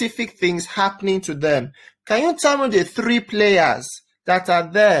specific things happening to them. Can you tell me the three players that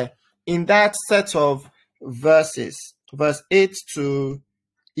are there in that set of verses, verse 8 to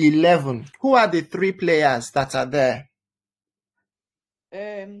 11? Who are the three players that are there?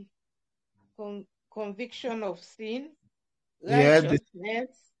 Conviction of sin, righteousness,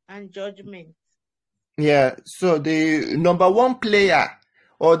 and judgment. Yeah, so the number one player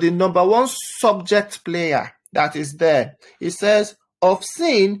or the number one subject player that is there, it says of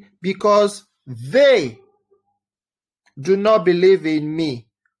sin because they do not believe in me.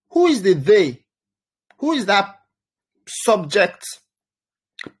 Who is the they? Who is that subject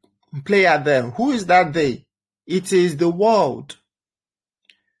player there? Who is that they? It is the world.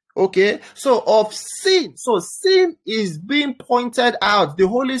 Okay, so of sin. So sin is being pointed out. The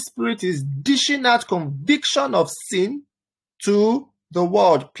Holy Spirit is dishing out conviction of sin to the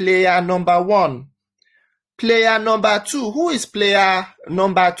world. Player number one. Player number two. Who is player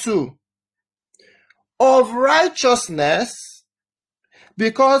number two? Of righteousness,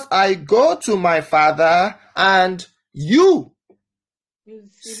 because I go to my Father and you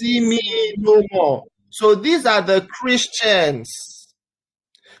see me no more. So these are the Christians.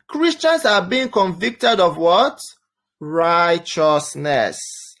 Christians are being convicted of what? Righteousness.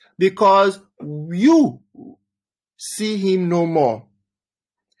 Because you see him no more.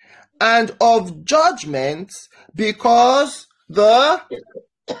 And of judgment, because the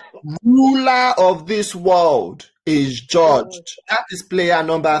ruler of this world is judged. That is player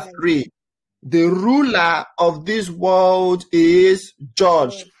number three. The ruler of this world is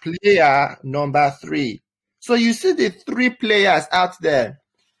judged. Player number three. So you see the three players out there.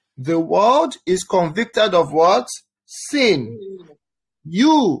 The world is convicted of what? Sin.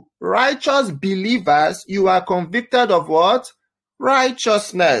 You, righteous believers, you are convicted of what?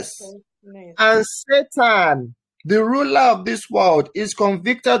 Righteousness. And Satan, the ruler of this world, is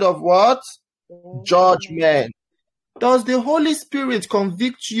convicted of what? Judgment. Does the Holy Spirit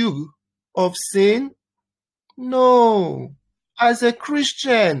convict you of sin? No. As a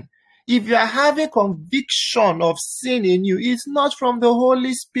Christian, If you are having conviction of sin in you, it's not from the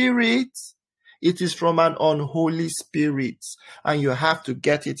Holy Spirit. It is from an unholy spirit, and you have to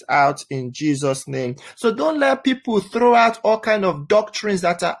get it out in Jesus' name. So don't let people throw out all kinds of doctrines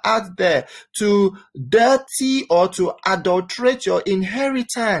that are out there to dirty or to adulterate your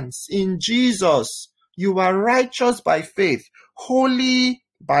inheritance in Jesus. You are righteous by faith, holy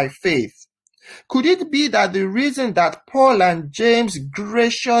by faith. Could it be that the reason that Paul and James'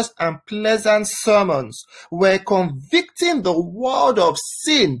 gracious and pleasant sermons were convicting the world of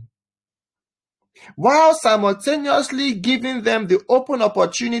sin, while simultaneously giving them the open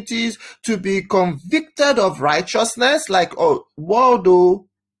opportunities to be convicted of righteousness? Like, oh, Waldo,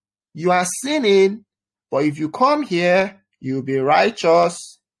 you are sinning, but if you come here, you'll be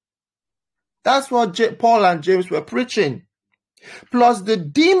righteous. That's what Paul and James were preaching. Plus, the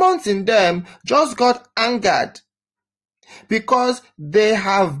demons in them just got angered because they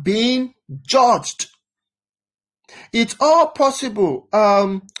have been judged. It's all possible.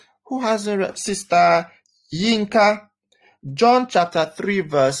 Who has a Sister Yinka? John chapter 3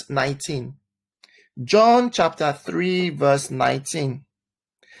 verse 19. John chapter 3 verse 19.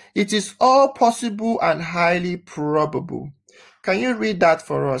 It is all possible and highly probable. Can you read that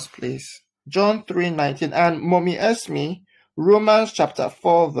for us, please? John 3:19. And Mommy Esme, Romans chapter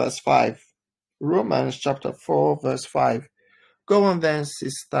 4 verse 5. Romans chapter 4 verse 5. Go on then,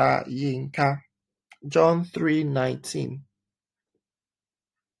 Sister Yinka. John 3:19.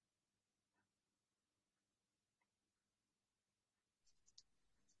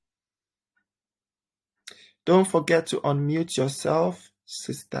 Don't forget to unmute yourself,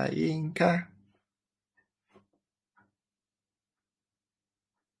 Sister Yinka.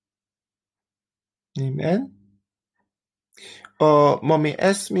 Amen. Mommy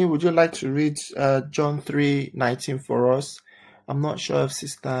Esme, would you like to read John 3:19 for us? I'm not sure if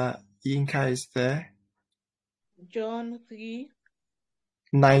Sister Yinka is there. John 3.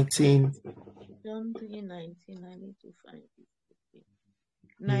 19. John 3:19. I need to find it.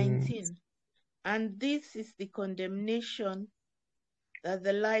 19. And this is the condemnation, that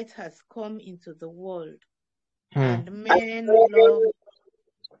the light has come into the world, and men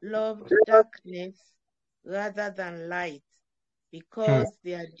loved darkness rather than light, because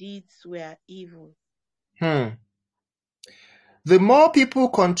their deeds were evil. The more people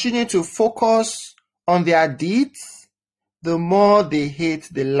continue to focus on their deeds, the more they hate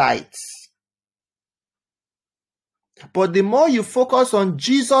the light. But the more you focus on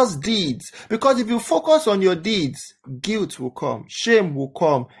Jesus' deeds, because if you focus on your deeds, guilt will come, shame will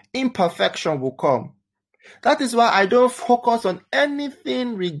come, imperfection will come. That is why I don't focus on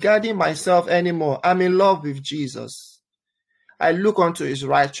anything regarding myself anymore. I'm in love with Jesus. I look unto his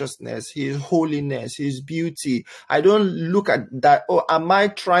righteousness, his holiness, his beauty. I don't look at that, oh, am I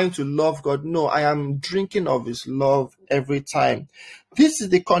trying to love God? No, I am drinking of his love every time. This is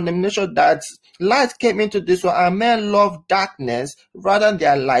the condemnation that light came into this world, and men love darkness rather than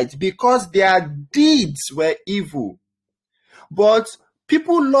their light because their deeds were evil. But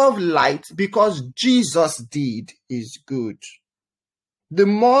people love light because Jesus' deed is good. The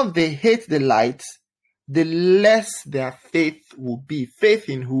more they hate the light, the less their faith will be. Faith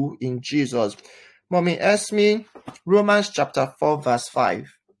in who? In Jesus. Mommy Esme, Romans chapter 4 verse 5.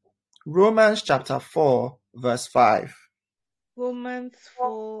 Romans chapter 4 verse 5. Romans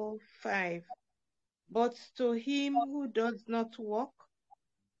 4:5. But to him who does not walk,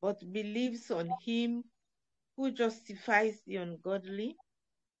 but believes on him who justifies the ungodly,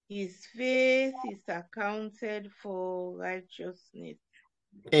 his faith is accounted for righteousness.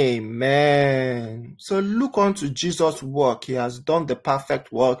 Amen. So look unto Jesus' work. He has done the perfect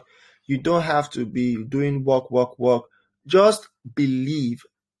work. You don't have to be doing work. Just believe.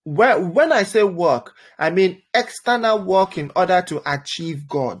 When I say work, I mean external work in order to achieve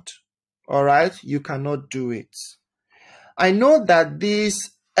God. All right? You cannot do it. I know that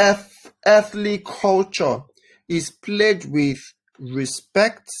this earthly culture is plagued with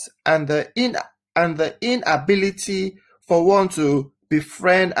respect and the inability for one to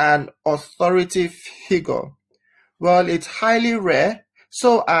befriend an authority figure. Well, it's highly rare,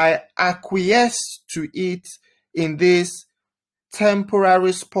 so I acquiesce to it in this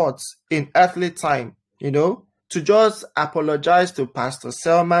temporary spot in earthly time, to just apologize to Pastor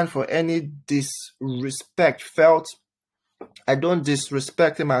Selman for any disrespect felt. I don't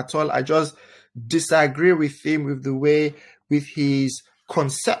disrespect him at all. I just disagree with him with his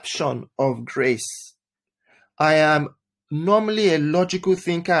conception of grace. I am normally a logical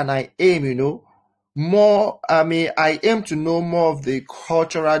thinker, and I aim, I aim to know more of the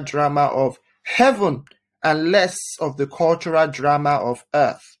cultural drama of heaven and less of the cultural drama of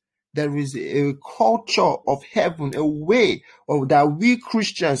earth. there is a culture of heaven, a way of that we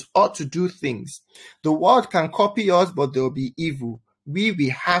Christians ought to do things. The world can copy us, but they'll be evil. We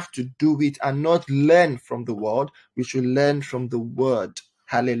have to do it and not learn from the world. We should learn from the word.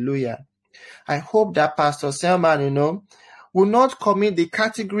 Hallelujah. I hope that Pastor Selman, will not commit the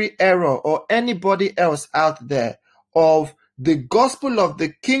category error, or anybody else out there, of the gospel of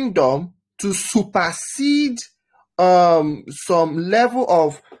the kingdom to supersede some level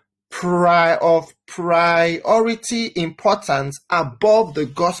of priority importance above the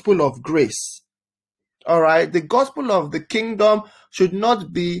gospel of grace. All right, the gospel of the kingdom should not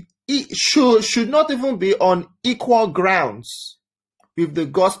even be on equal grounds with the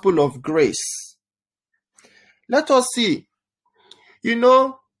gospel of grace. Let us see.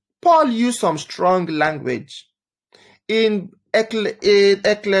 Paul used some strong language in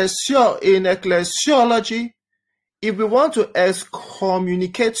ecclesiology. If we want to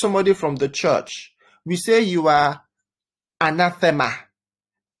excommunicate somebody from the church, we say you are anathema.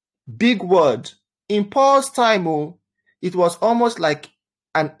 Big word. In Paul's time, it was almost like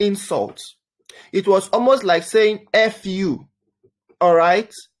an insult. It was almost like saying F you. All right?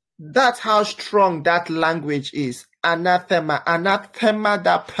 That's how strong that language is. Anathema. Anathema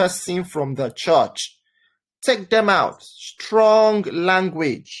that person from the church. Take them out. Strong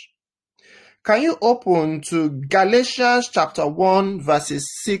language. Can you open to Galatians chapter 1 verses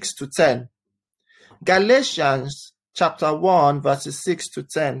 6 to 10? Galatians chapter 1 verses 6 to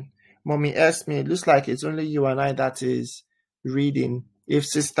 10. Mommy Esme, it looks like it's only you and I that is reading. If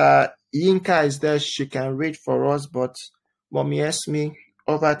Sister Yinka is there, she can read for us, but Mommy Esme,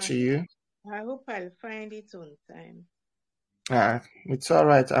 over to you. I hope I'll find it on time. It's all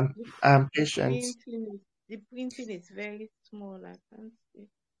right. I'm patient. The printing is very small. I can't see.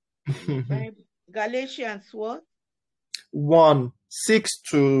 Galatians what? 1, 6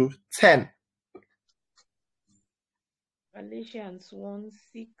 to 10. Galatians 1,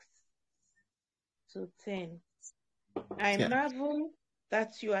 6 to 10. I marvel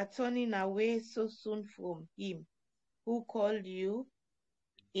that you are turning away so soon from him who called you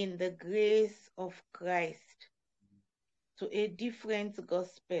in the grace of Christ to a different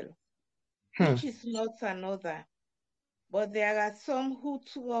gospel, which is not another. But there are some who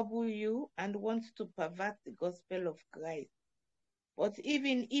trouble you and want to pervert the gospel of Christ. But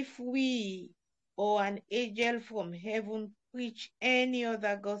even if we or an angel from heaven preach any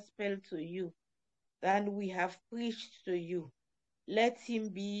other gospel to you than we have preached to you, let him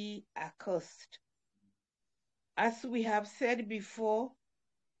be accursed. As we have said before,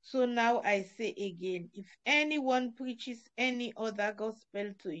 so now I say again, if anyone preaches any other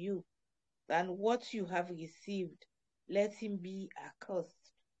gospel to you than what you have received, let him be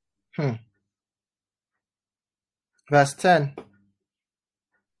accursed. Verse 10.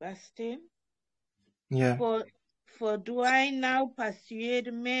 Verse 10. Yeah. For do I now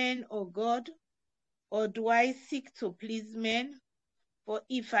persuade men or God, or do I seek to please men? For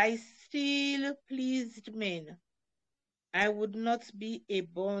if I still pleased men, I would not be a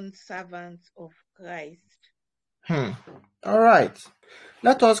bond servant of Christ. All right.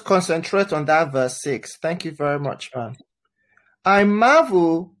 Let us concentrate on that verse 6. Thank you very much, man. I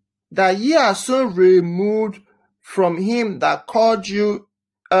marvel that ye are so removed from him that called you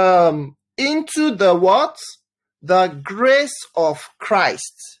into the what? The grace of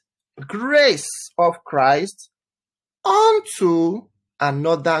Christ. Grace of Christ unto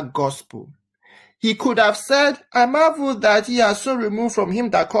another gospel. He could have said, I marvel that ye are so removed from him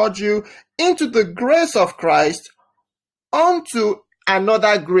that called you into the grace of Christ unto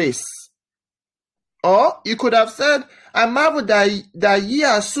another grace. Or you could have said, I marvel that ye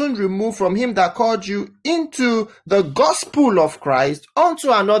are soon removed from him that called you into the gospel of Christ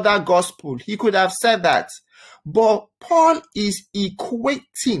unto another gospel. He could have said that. But Paul is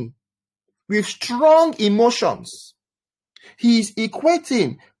equating with strong emotions. He is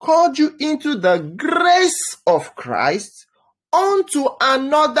equating, called you into the grace of Christ unto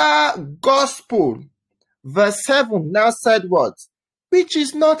another gospel. Verse 7 now said what? Which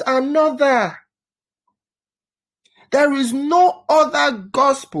is not another. There is no other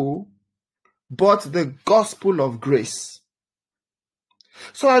gospel but the gospel of grace.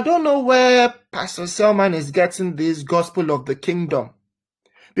 So I don't know where Pastor Selman is getting this gospel of the kingdom.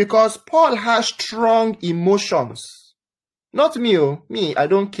 Because Paul has strong emotions. Not me, I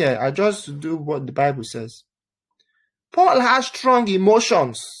don't care. I just do what the Bible says. Paul has strong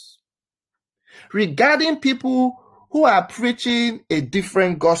emotions regarding people who are preaching a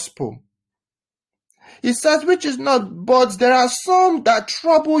different gospel. He says, which is not, but there are some that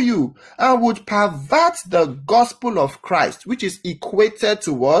trouble you and would pervert the gospel of Christ, which is equated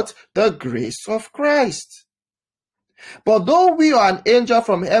to what? The grace of Christ. But though we or an angel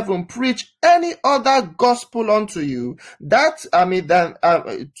from heaven preach any other gospel unto you, than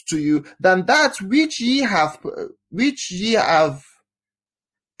that which ye have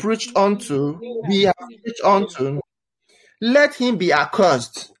preached unto, let him be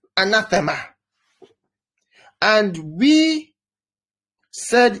accursed, anathema. And we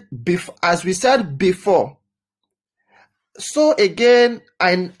said, as we said before, so again,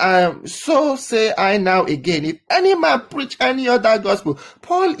 so say I now again, if any man preach any other gospel.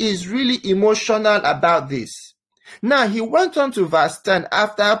 Paul is really emotional about this. Now, he went on to verse 10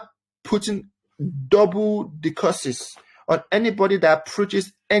 after putting double the curses on anybody that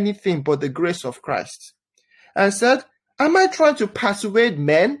preaches anything but the grace of Christ, and said, am I trying to persuade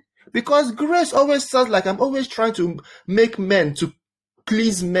men? Because grace always sounds like I'm always trying to make men, to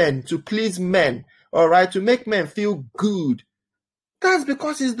please men, all right, to make men feel good. That's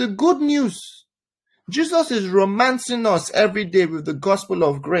because it's the good news. Jesus is romancing us every day with the gospel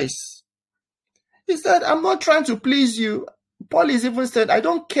of grace. He said, I'm not trying to please you. Paul is even said, I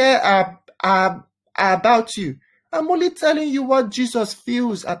don't care about you. I'm only telling you what Jesus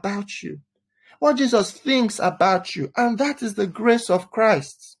feels about you, what Jesus thinks about you, and that is the grace of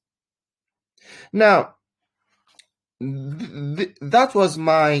Christ. Now, that was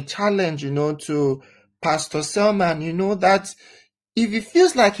my challenge, to Pastor Selman, that if he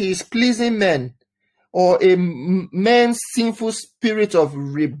feels like he is pleasing men, or a man's sinful spirit of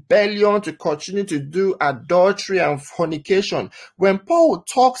rebellion to continue to do adultery and fornication, when Paul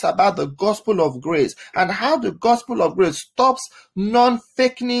talks about the gospel of grace and how the gospel of grace stops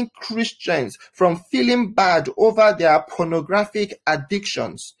non-fakening Christians from feeling bad over their pornographic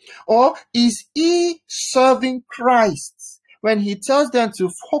addictions, or is he serving Christ when he tells them to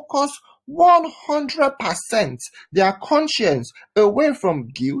focus 100% their conscience away from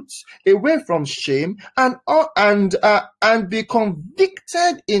guilt, away from shame, and be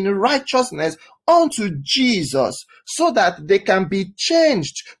convicted in righteousness unto Jesus, so that they can be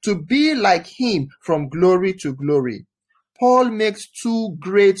changed to be like him from glory to glory. Paul makes two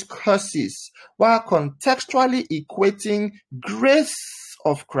great curses while contextually equating grace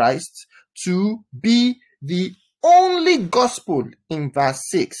of Christ to be the only gospel in verse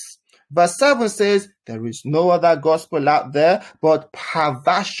 6. Verse 7 says, there is no other gospel out there but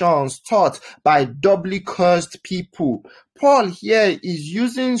perversions taught by doubly cursed people. Paul here is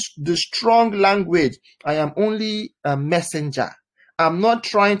using the strong language. I am only a messenger. I'm not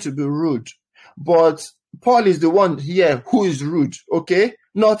trying to be rude, but Paul is the one here who is rude, okay?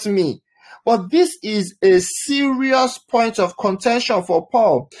 Not me. But this is a serious point of contention for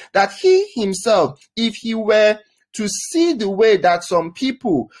Paul, that he himself, if he were to see the way that some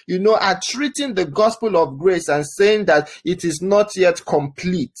people, are treating the gospel of grace and saying that it is not yet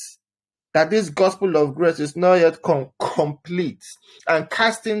complete, that this gospel of grace is not yet complete, and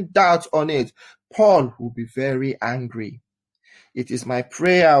casting doubt on it, Paul will be very angry. It is my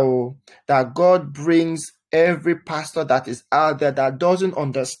prayer that God brings every pastor that is out there that doesn't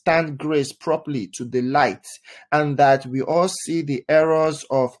understand grace properly to the light, and that we all see the errors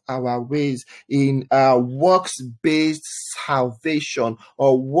of our ways in works-based salvation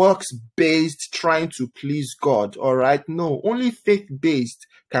or works-based trying to please God. All right? No, only faith-based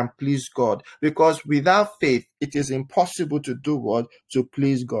can please God, because without faith it is impossible to do what? To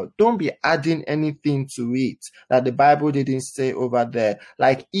please God. Don't be adding anything to it that the Bible didn't say over there.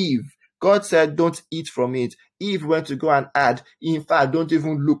 Like Eve, God said don't eat from it. Eve went to go and add, in fact, don't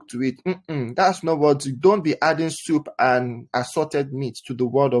even look to it. That's not what. Don't be adding soup and assorted meat to the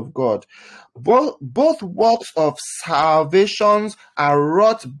word of God. Both works of salvation are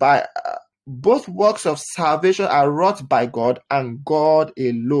wrought by God and God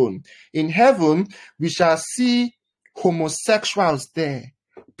alone. In heaven, we shall see homosexuals there,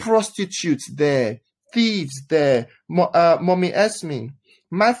 prostitutes there, thieves there. Mommy Esme,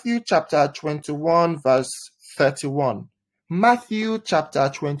 Matthew chapter 21 verse 31. Matthew chapter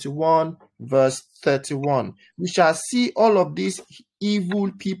 21 verse 31. We shall see all of these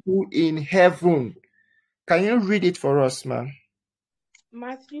evil people in heaven. Can you read it for us, man?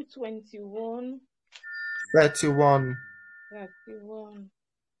 Matthew 21. 31.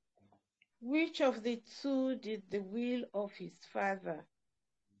 Which of the two did the will of his father?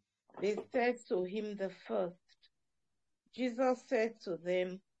 They said to him, the first. Jesus said to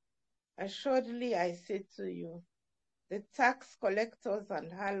them, assuredly I say to you, the tax collectors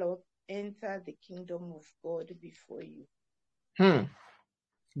and harlots enter the kingdom of God before you.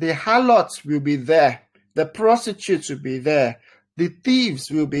 The harlots will be there. The prostitutes will be there. The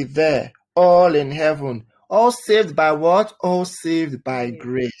thieves will be there. All in heaven. All saved by what? All saved by Yes.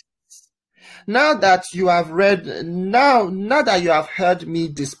 grace. Now that you have read, now that you have heard me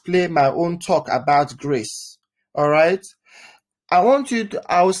display my own talk about grace, all right,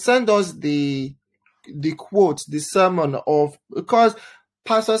 I'll send us the quote, the sermon of, because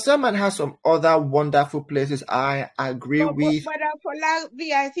Pastor Sermon has some other wonderful places I agree with. But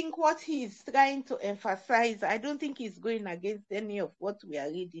Afolabi, I think what he's trying to emphasize, I don't think he's going against any of what we are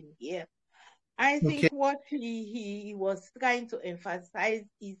reading here. I think what he was trying to emphasize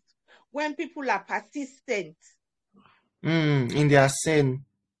is when people are persistent in their sin.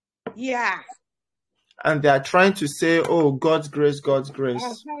 Yeah. And they are trying to say, oh, God's grace, God's grace.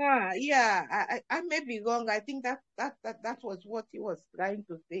 Yeah, I may be wrong. I think that was what he was trying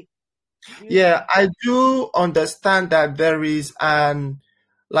to say. Yeah, I do understand that there is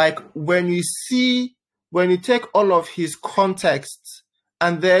like when you take all of his contexts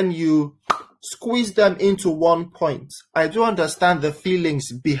and then you squeeze them into one point, I do understand the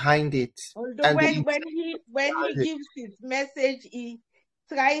feelings behind it. Although and when he gives his message, he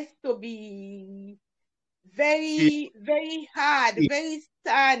tries to be very, very hard, very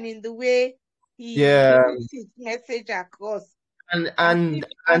stern in the way he puts his message across. And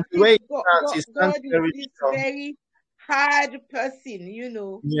the way God is this very hard person, you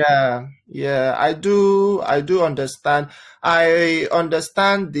know. Yeah, I do understand. I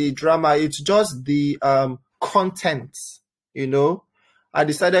understand the drama. It's just the content, you know. I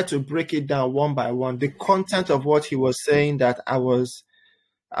decided to break it down one by one. The content of what he was saying that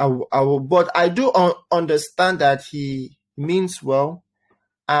but I do understand that he means well,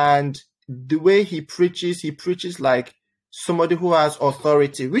 and the way he preaches like somebody who has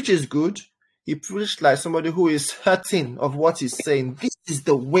authority, which is good. He preached like somebody who is certain of what he's saying. This is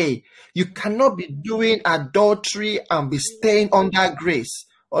the way. You cannot be doing adultery and be staying under grace.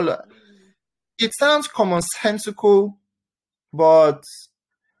 It sounds commonsensical, but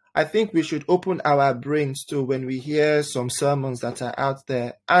I think we should open our brains to when we hear some sermons that are out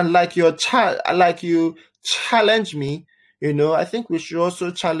there. And like you challenge me, you know, I think we should also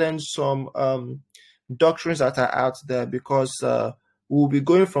challenge some doctrines that are out there, because we'll be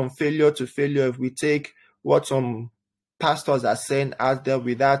going from failure to failure if we take what some pastors are saying out there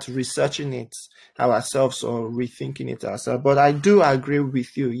without researching it ourselves or rethinking it ourselves. But I do agree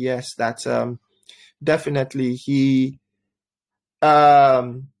with you, yes, that definitely he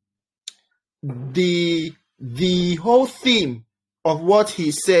the whole theme of what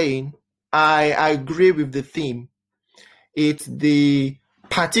he's saying, I agree with the theme. It's the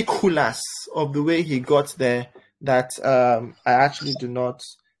particulars of the way he got there that I actually do not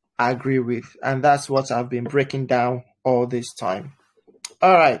agree with. And that's what I've been breaking down all this time.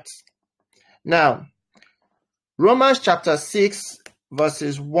 All right. Now, Romans chapter 6,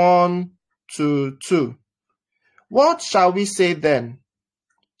 verses 1 to 2. What shall we say then?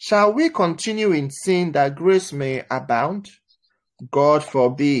 Shall we continue in sin that grace may abound? God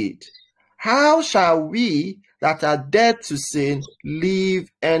forbid. How shall we that are dead to sin live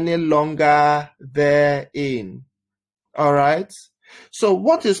any longer therein? All right. So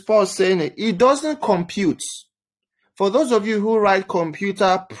what is Paul saying? It doesn't compute. For those of you who write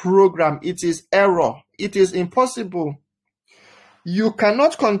computer program, it is error. It is impossible. You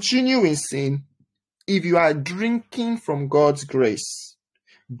cannot continue in sin if you are drinking from God's grace.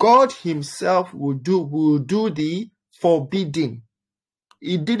 God himself will do the forbidding.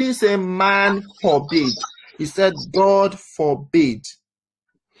 He didn't say man forbid. He said God forbid.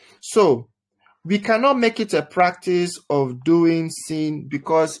 So we cannot make it a practice of doing sin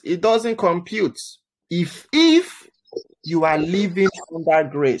because it doesn't compute. If you are living under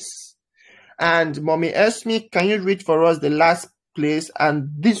grace. And Mommy Esme, can you read for us the last place? And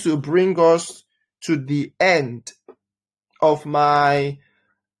this will bring us to the end of my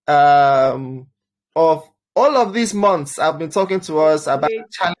of all of these months I've been talking to us about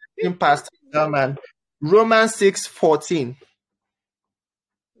challenging Pastor German. Romans 6:14.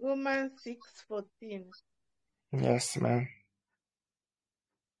 Romans 6:14. Yes, ma'am.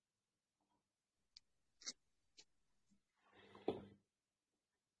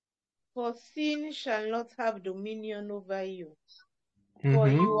 For sin shall not have dominion over you, for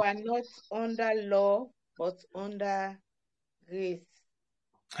you are not under law, but under grace.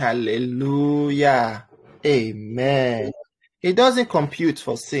 Hallelujah. Amen. It doesn't compute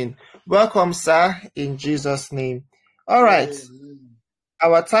for sin. Welcome, sir, in Jesus' name. All right.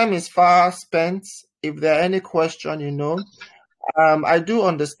 Our time is far spent. If there are any question, I do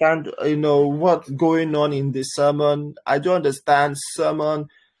understand, what's going on in the sermon. I do understand sermon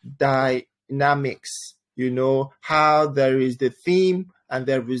dynamics, how there is the theme and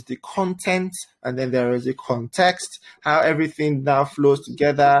there is the content and then there is the context, how everything now flows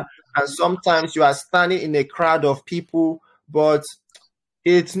together. And sometimes you are standing in a crowd of people, but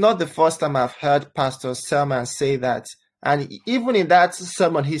it's not the first time I've heard Pastor Selman say that. And even in that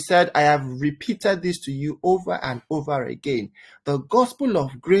sermon, he said, I have repeated this to you over and over again. The gospel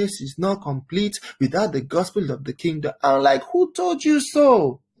of grace is not complete without the gospel of the kingdom. I'm like, who told you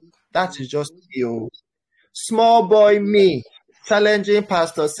so? That is just you. Small boy me, challenging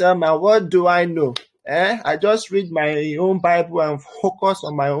Pastor Selman. What do I know? I just read my own Bible and focus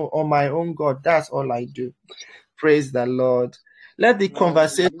on my own God. That's all I do. Praise the Lord. Let the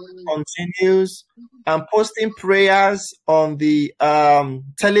conversation continues. I'm posting prayers on the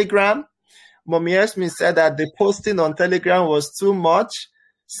Telegram. Mommy Esme said that the posting on Telegram was too much.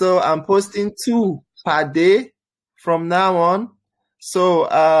 So I'm posting 2 per day from now on.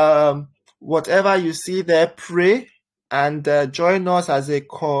 So whatever you see there, pray and join us as a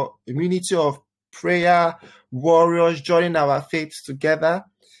community of prayer warriors, joining our faiths together.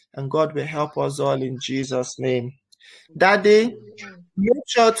 And God will help us all in Jesus' name. Daddy, make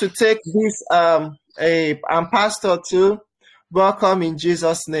sure to take this and pastor too. Welcome in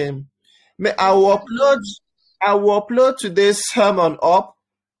Jesus' name. I will upload today's sermon up.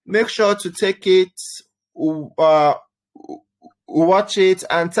 Make sure to take it, watch it,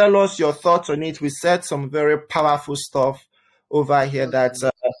 and tell us your thoughts on it. We said some very powerful stuff over here that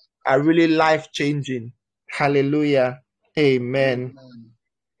are really life-changing. Hallelujah. Amen.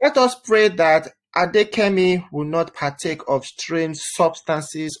 Let us pray that Adekemi will not partake of strange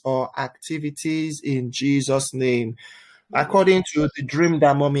substances or activities in Jesus' name. According to the dream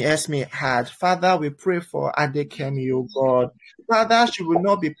that Mommy Esme had, Father, we pray for Adekemi, O God. Father, she will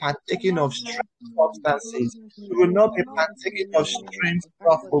not be partaking of strange substances. She will not be partaking of strange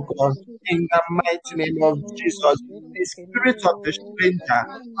stuff, O God. In the mighty name of Jesus, the spirit of the stranger,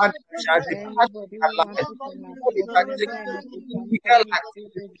 Father, shall depart from her life. She will not be partaking of illegal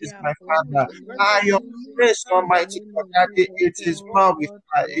activities, my Father. By your grace, Almighty God, that it is well with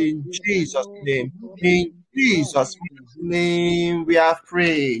her in Jesus' name. In Jesus' name we have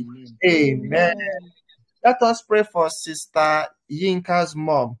prayed. Amen. Let us pray for Sister Yinka's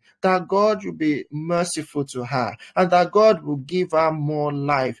mom, that God will be merciful to her and that God will give her more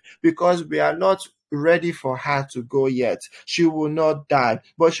life, because we are not ready for her to go yet. She will not die,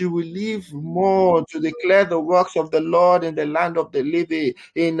 but she will live more to declare the works of the Lord in the land of the living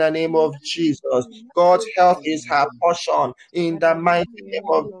in the name of Jesus. God's health is her portion in the mighty name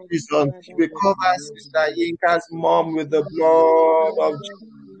of Jesus. We cover Sister Yinka's mom with the blood of Jesus.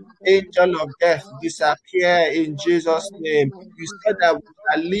 Angel of death, disappear in Jesus' name. You said that we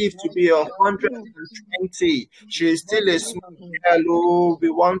shall live to be 120. She is still a small girl who will be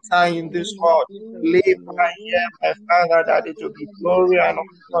one time in this world. Live right here, my Father, that it will be glory and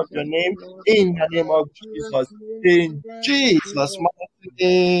honor of your name in the name of Jesus. In Jesus' mighty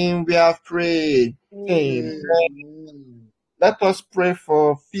name we have prayed. Amen. Let us pray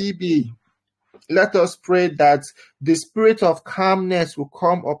for Phoebe. Let us pray that the spirit of calmness will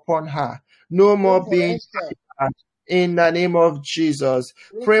come upon her. No more being in the name of Jesus.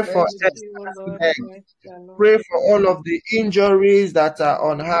 Pray for Esther's leg. Pray for all of the injuries that are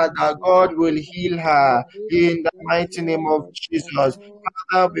on her, that God will heal her in the mighty name of Jesus.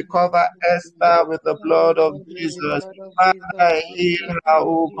 Father, we cover Esther with the blood of Jesus. Father, heal her,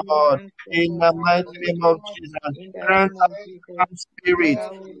 oh God, in the mighty name of Jesus. Grant her calm spirit,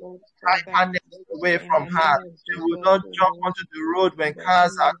 hyperness away from her. She will not jump onto the road when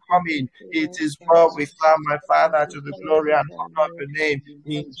cars are coming. It is well with her, my Father, to the glory and honor of your name.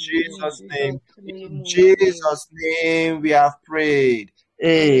 In Jesus' name. In Jesus' name we have prayed.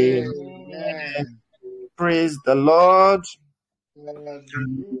 Amen. Praise the Lord.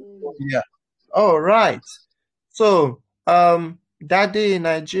 Yeah. All right. So, Daddy in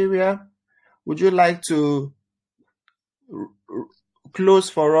Nigeria, would you like to close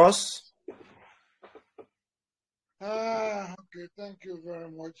for us? Okay, thank you very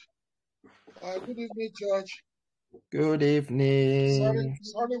much. Good evening, church. Good evening.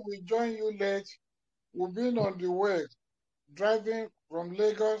 Sorry we joined you late. We've been on the way, driving from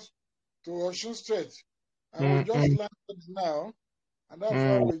Lagos to Osun State. And we just landed now, and that's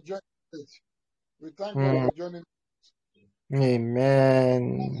why we joined late. We thank God for joining. Amen.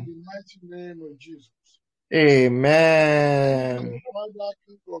 In the mighty name of Jesus. Amen. Father,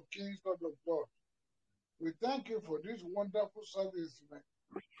 King of Kings, Lord of Lords, we thank you for this wonderful service tonight,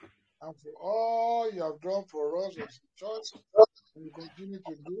 and for all you have done for us as a church, and you continue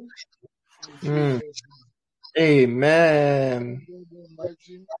to do in Jesus' name. Amen.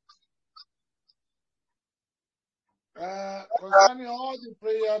 Almighty. Concerning all the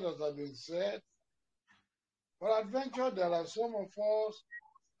prayers that have been said, for adventure, there are some of us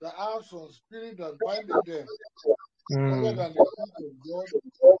that have some spirit that binding them other than the spirit of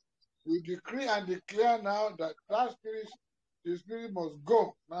God. We decree and declare now that that spirit, the spirit must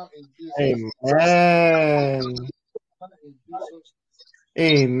go now in Jesus' name. Amen. In Jesus'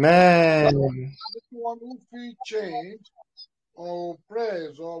 Amen. anyone who feel change or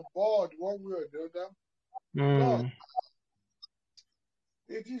praise or bored one way or the other, Lord,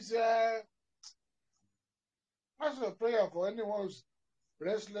 it is as a prayer for anyone who's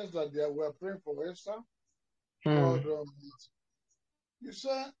restless that they were praying for Esther. God, you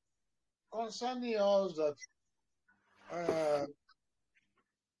say concerning us that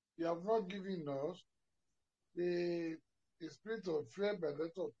you have not given us the spirit of fear, but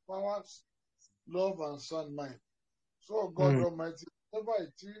that of powers, love, and sound mind. So, God Almighty, whatever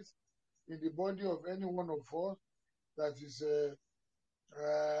it is in the body of any one of us that is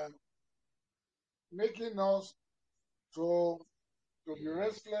making us to be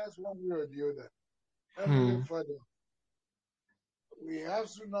restless one way or the other. Heavenly Father, we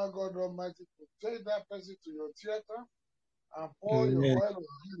ask you now, God Almighty, to take that person to your theater and pour your oil of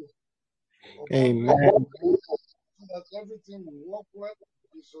healing upon them so that everything will work well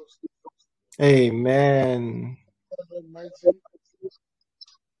in Jesus' name. Amen. God Almighty,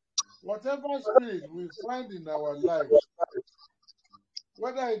 whatever spirit we find in our lives,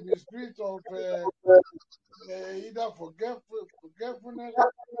 whether it be spirit of either forgetfulness,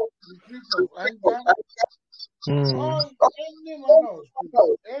 the spirit of anger, or any manner of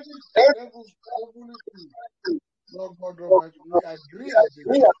spirit, any devil spirit, Lord God Almighty, we agree as a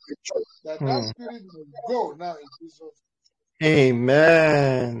church that that spirit will go now in Jesus.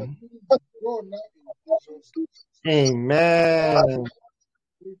 Amen. Go now in Jesus. Amen.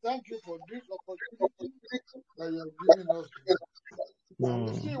 We thank you for this opportunity that you have given us today. And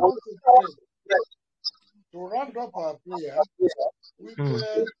we still want to pray to round up our prayer with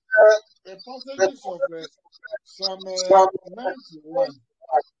the passages of Psalm 91.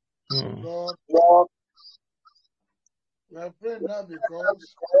 Lord, we are praying now because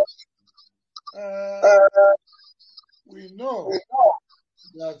we know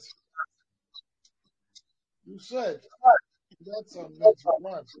that you said in that Psalm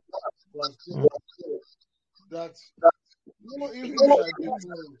 91 verse 10 that no evil shall do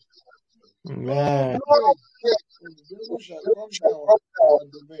no plague and the devil shall come down our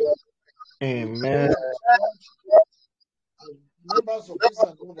domain. Amen. As members of this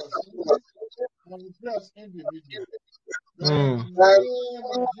and overseas, and we pray as individuals. That in the name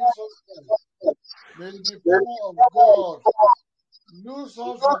of Jesus Christ, may the power of God loose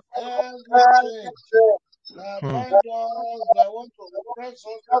us from every chain that bind us, that want to oppress us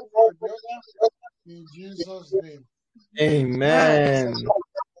one way or the other, in Jesus' name. Amen.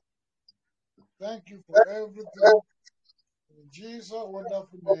 Thank you for everything. In Jesus'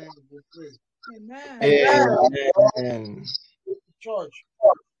 wonderful name we pray. Amen. Church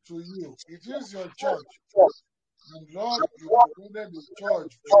to you. It is your church. And Lord, you provided the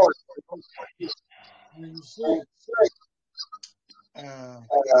church for when you say the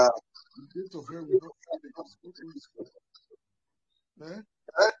date of here we don't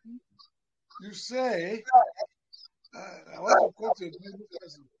you say I want to quote a Bible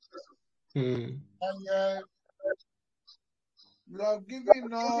person. And you have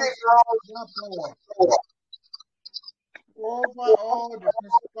given us that power over all the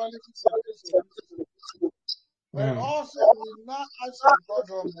principalities and principalities. But also we now ask God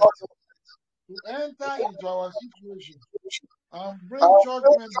Almighty to enter into our situation and bring church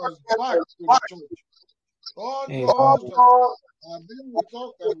members back to the church. All those that have been with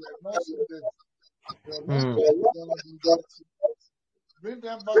us and we have not seen them. Bring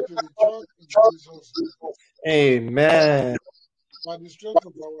them back to the church in Jesus' name. Amen. By the strength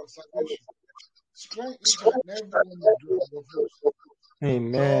of our salvation. Strength each and every one of us.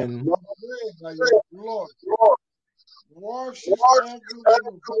 Amen. So pray that your blood washes every one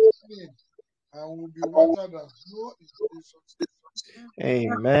of us clean and will be watered and flow in Jesus' name.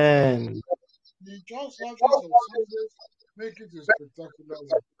 Amen. The church service of Sundays make it a spectacular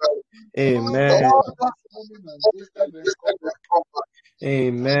one. Amen.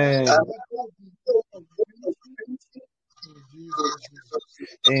 Amen.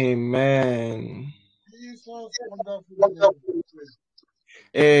 Amen. Jesus, wonderful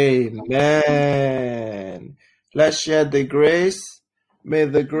name. Amen. Let's share the grace. May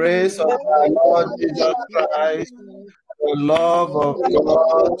the grace of our Lord Jesus Christ, the love of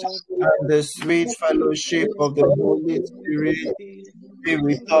God and the sweet fellowship of the Holy Spirit be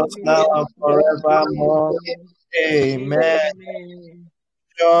with us now and forevermore. Amen. Amen.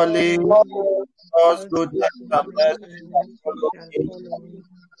 Surely God's God's goodness and goodness mercy and shall mercy follow shall me follow me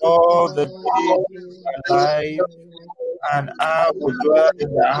all the all days the of days my life, of my life. and I will And dwell I in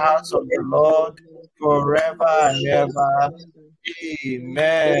will the dwell house of the in the Lord Lord forever and forever ever. and ever.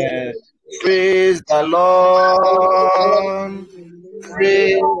 Amen. Praise the Lord.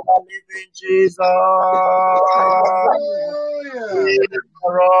 Praise Hallelujah. the living Jesus. Hallelujah. Hallelujah. Praise the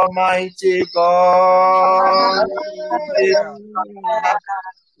Almighty God. Hallelujah.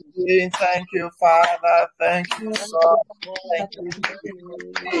 Thank you, Father. Thank you, Thank Son. you, God. Thank you, Thank Spirit.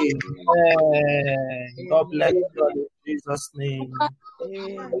 you. Amen. God bless you Amen. in Jesus' name.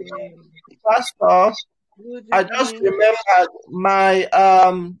 Amen. Pastor, Good I just evening. remembered my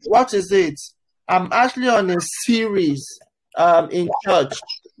what is it? I'm actually on a series in church.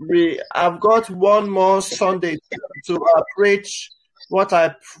 I've got one more Sunday to preach what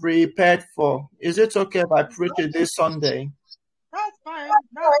I prepared for. Is it okay if I preach it this Sunday? That's fine.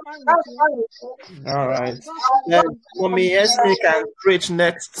 That's fine with me. All right. That's Then fine. Mommy Esme can preach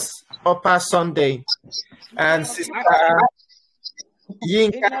next Upper Sunday, and Sister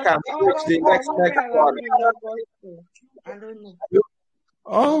Yinka In can preach August, the I next won't be one. around in August. So I don't know.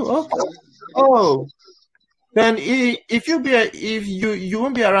 Oh, okay. Oh, then if you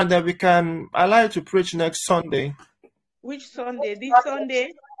won't be around, then we can allow you to preach next Sunday. Which Sunday? This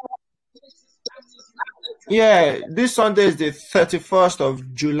Sunday? Yeah, this Sunday is the 31st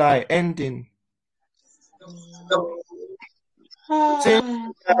of July ending.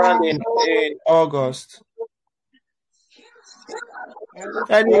 Since around in August. I will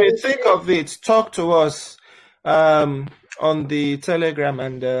see. Anyway, think of it. Talk to us on the Telegram,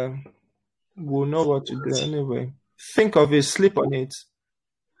 and we'll know what to do anyway. Think of it. Sleep on it.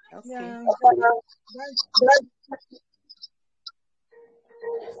 Okay.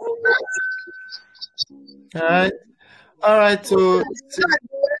 All right. All right. So,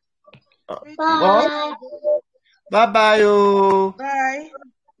 Bye. bye bye. Oh, Bye.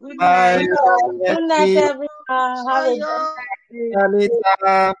 Good bye. night. Good night, everyone. Have a good night.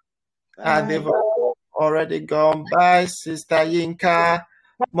 Anita. They've Bye. already gone. Bye, Sister Yinka.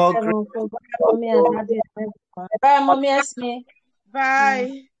 More grace. Everyone. So, bye, mommy and daddy. And everyone. Bye, mommy. Esme.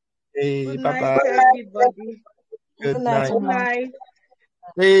 Bye. Hey, Good bye night, bye. everybody. Good Good night, night. Good Mama. night.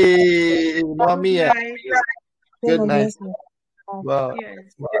 Hey, Good mommy. night. Good Good mommy. night. Esme. Well, Yes.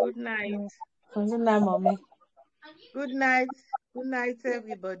 Good night. Good night, mommy. Good night. Good night,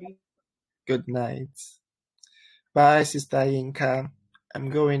 everybody. good night. Bye, Sister Yinka. I'm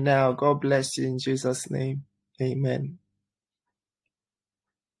going now. God bless you in Jesus' name. Amen.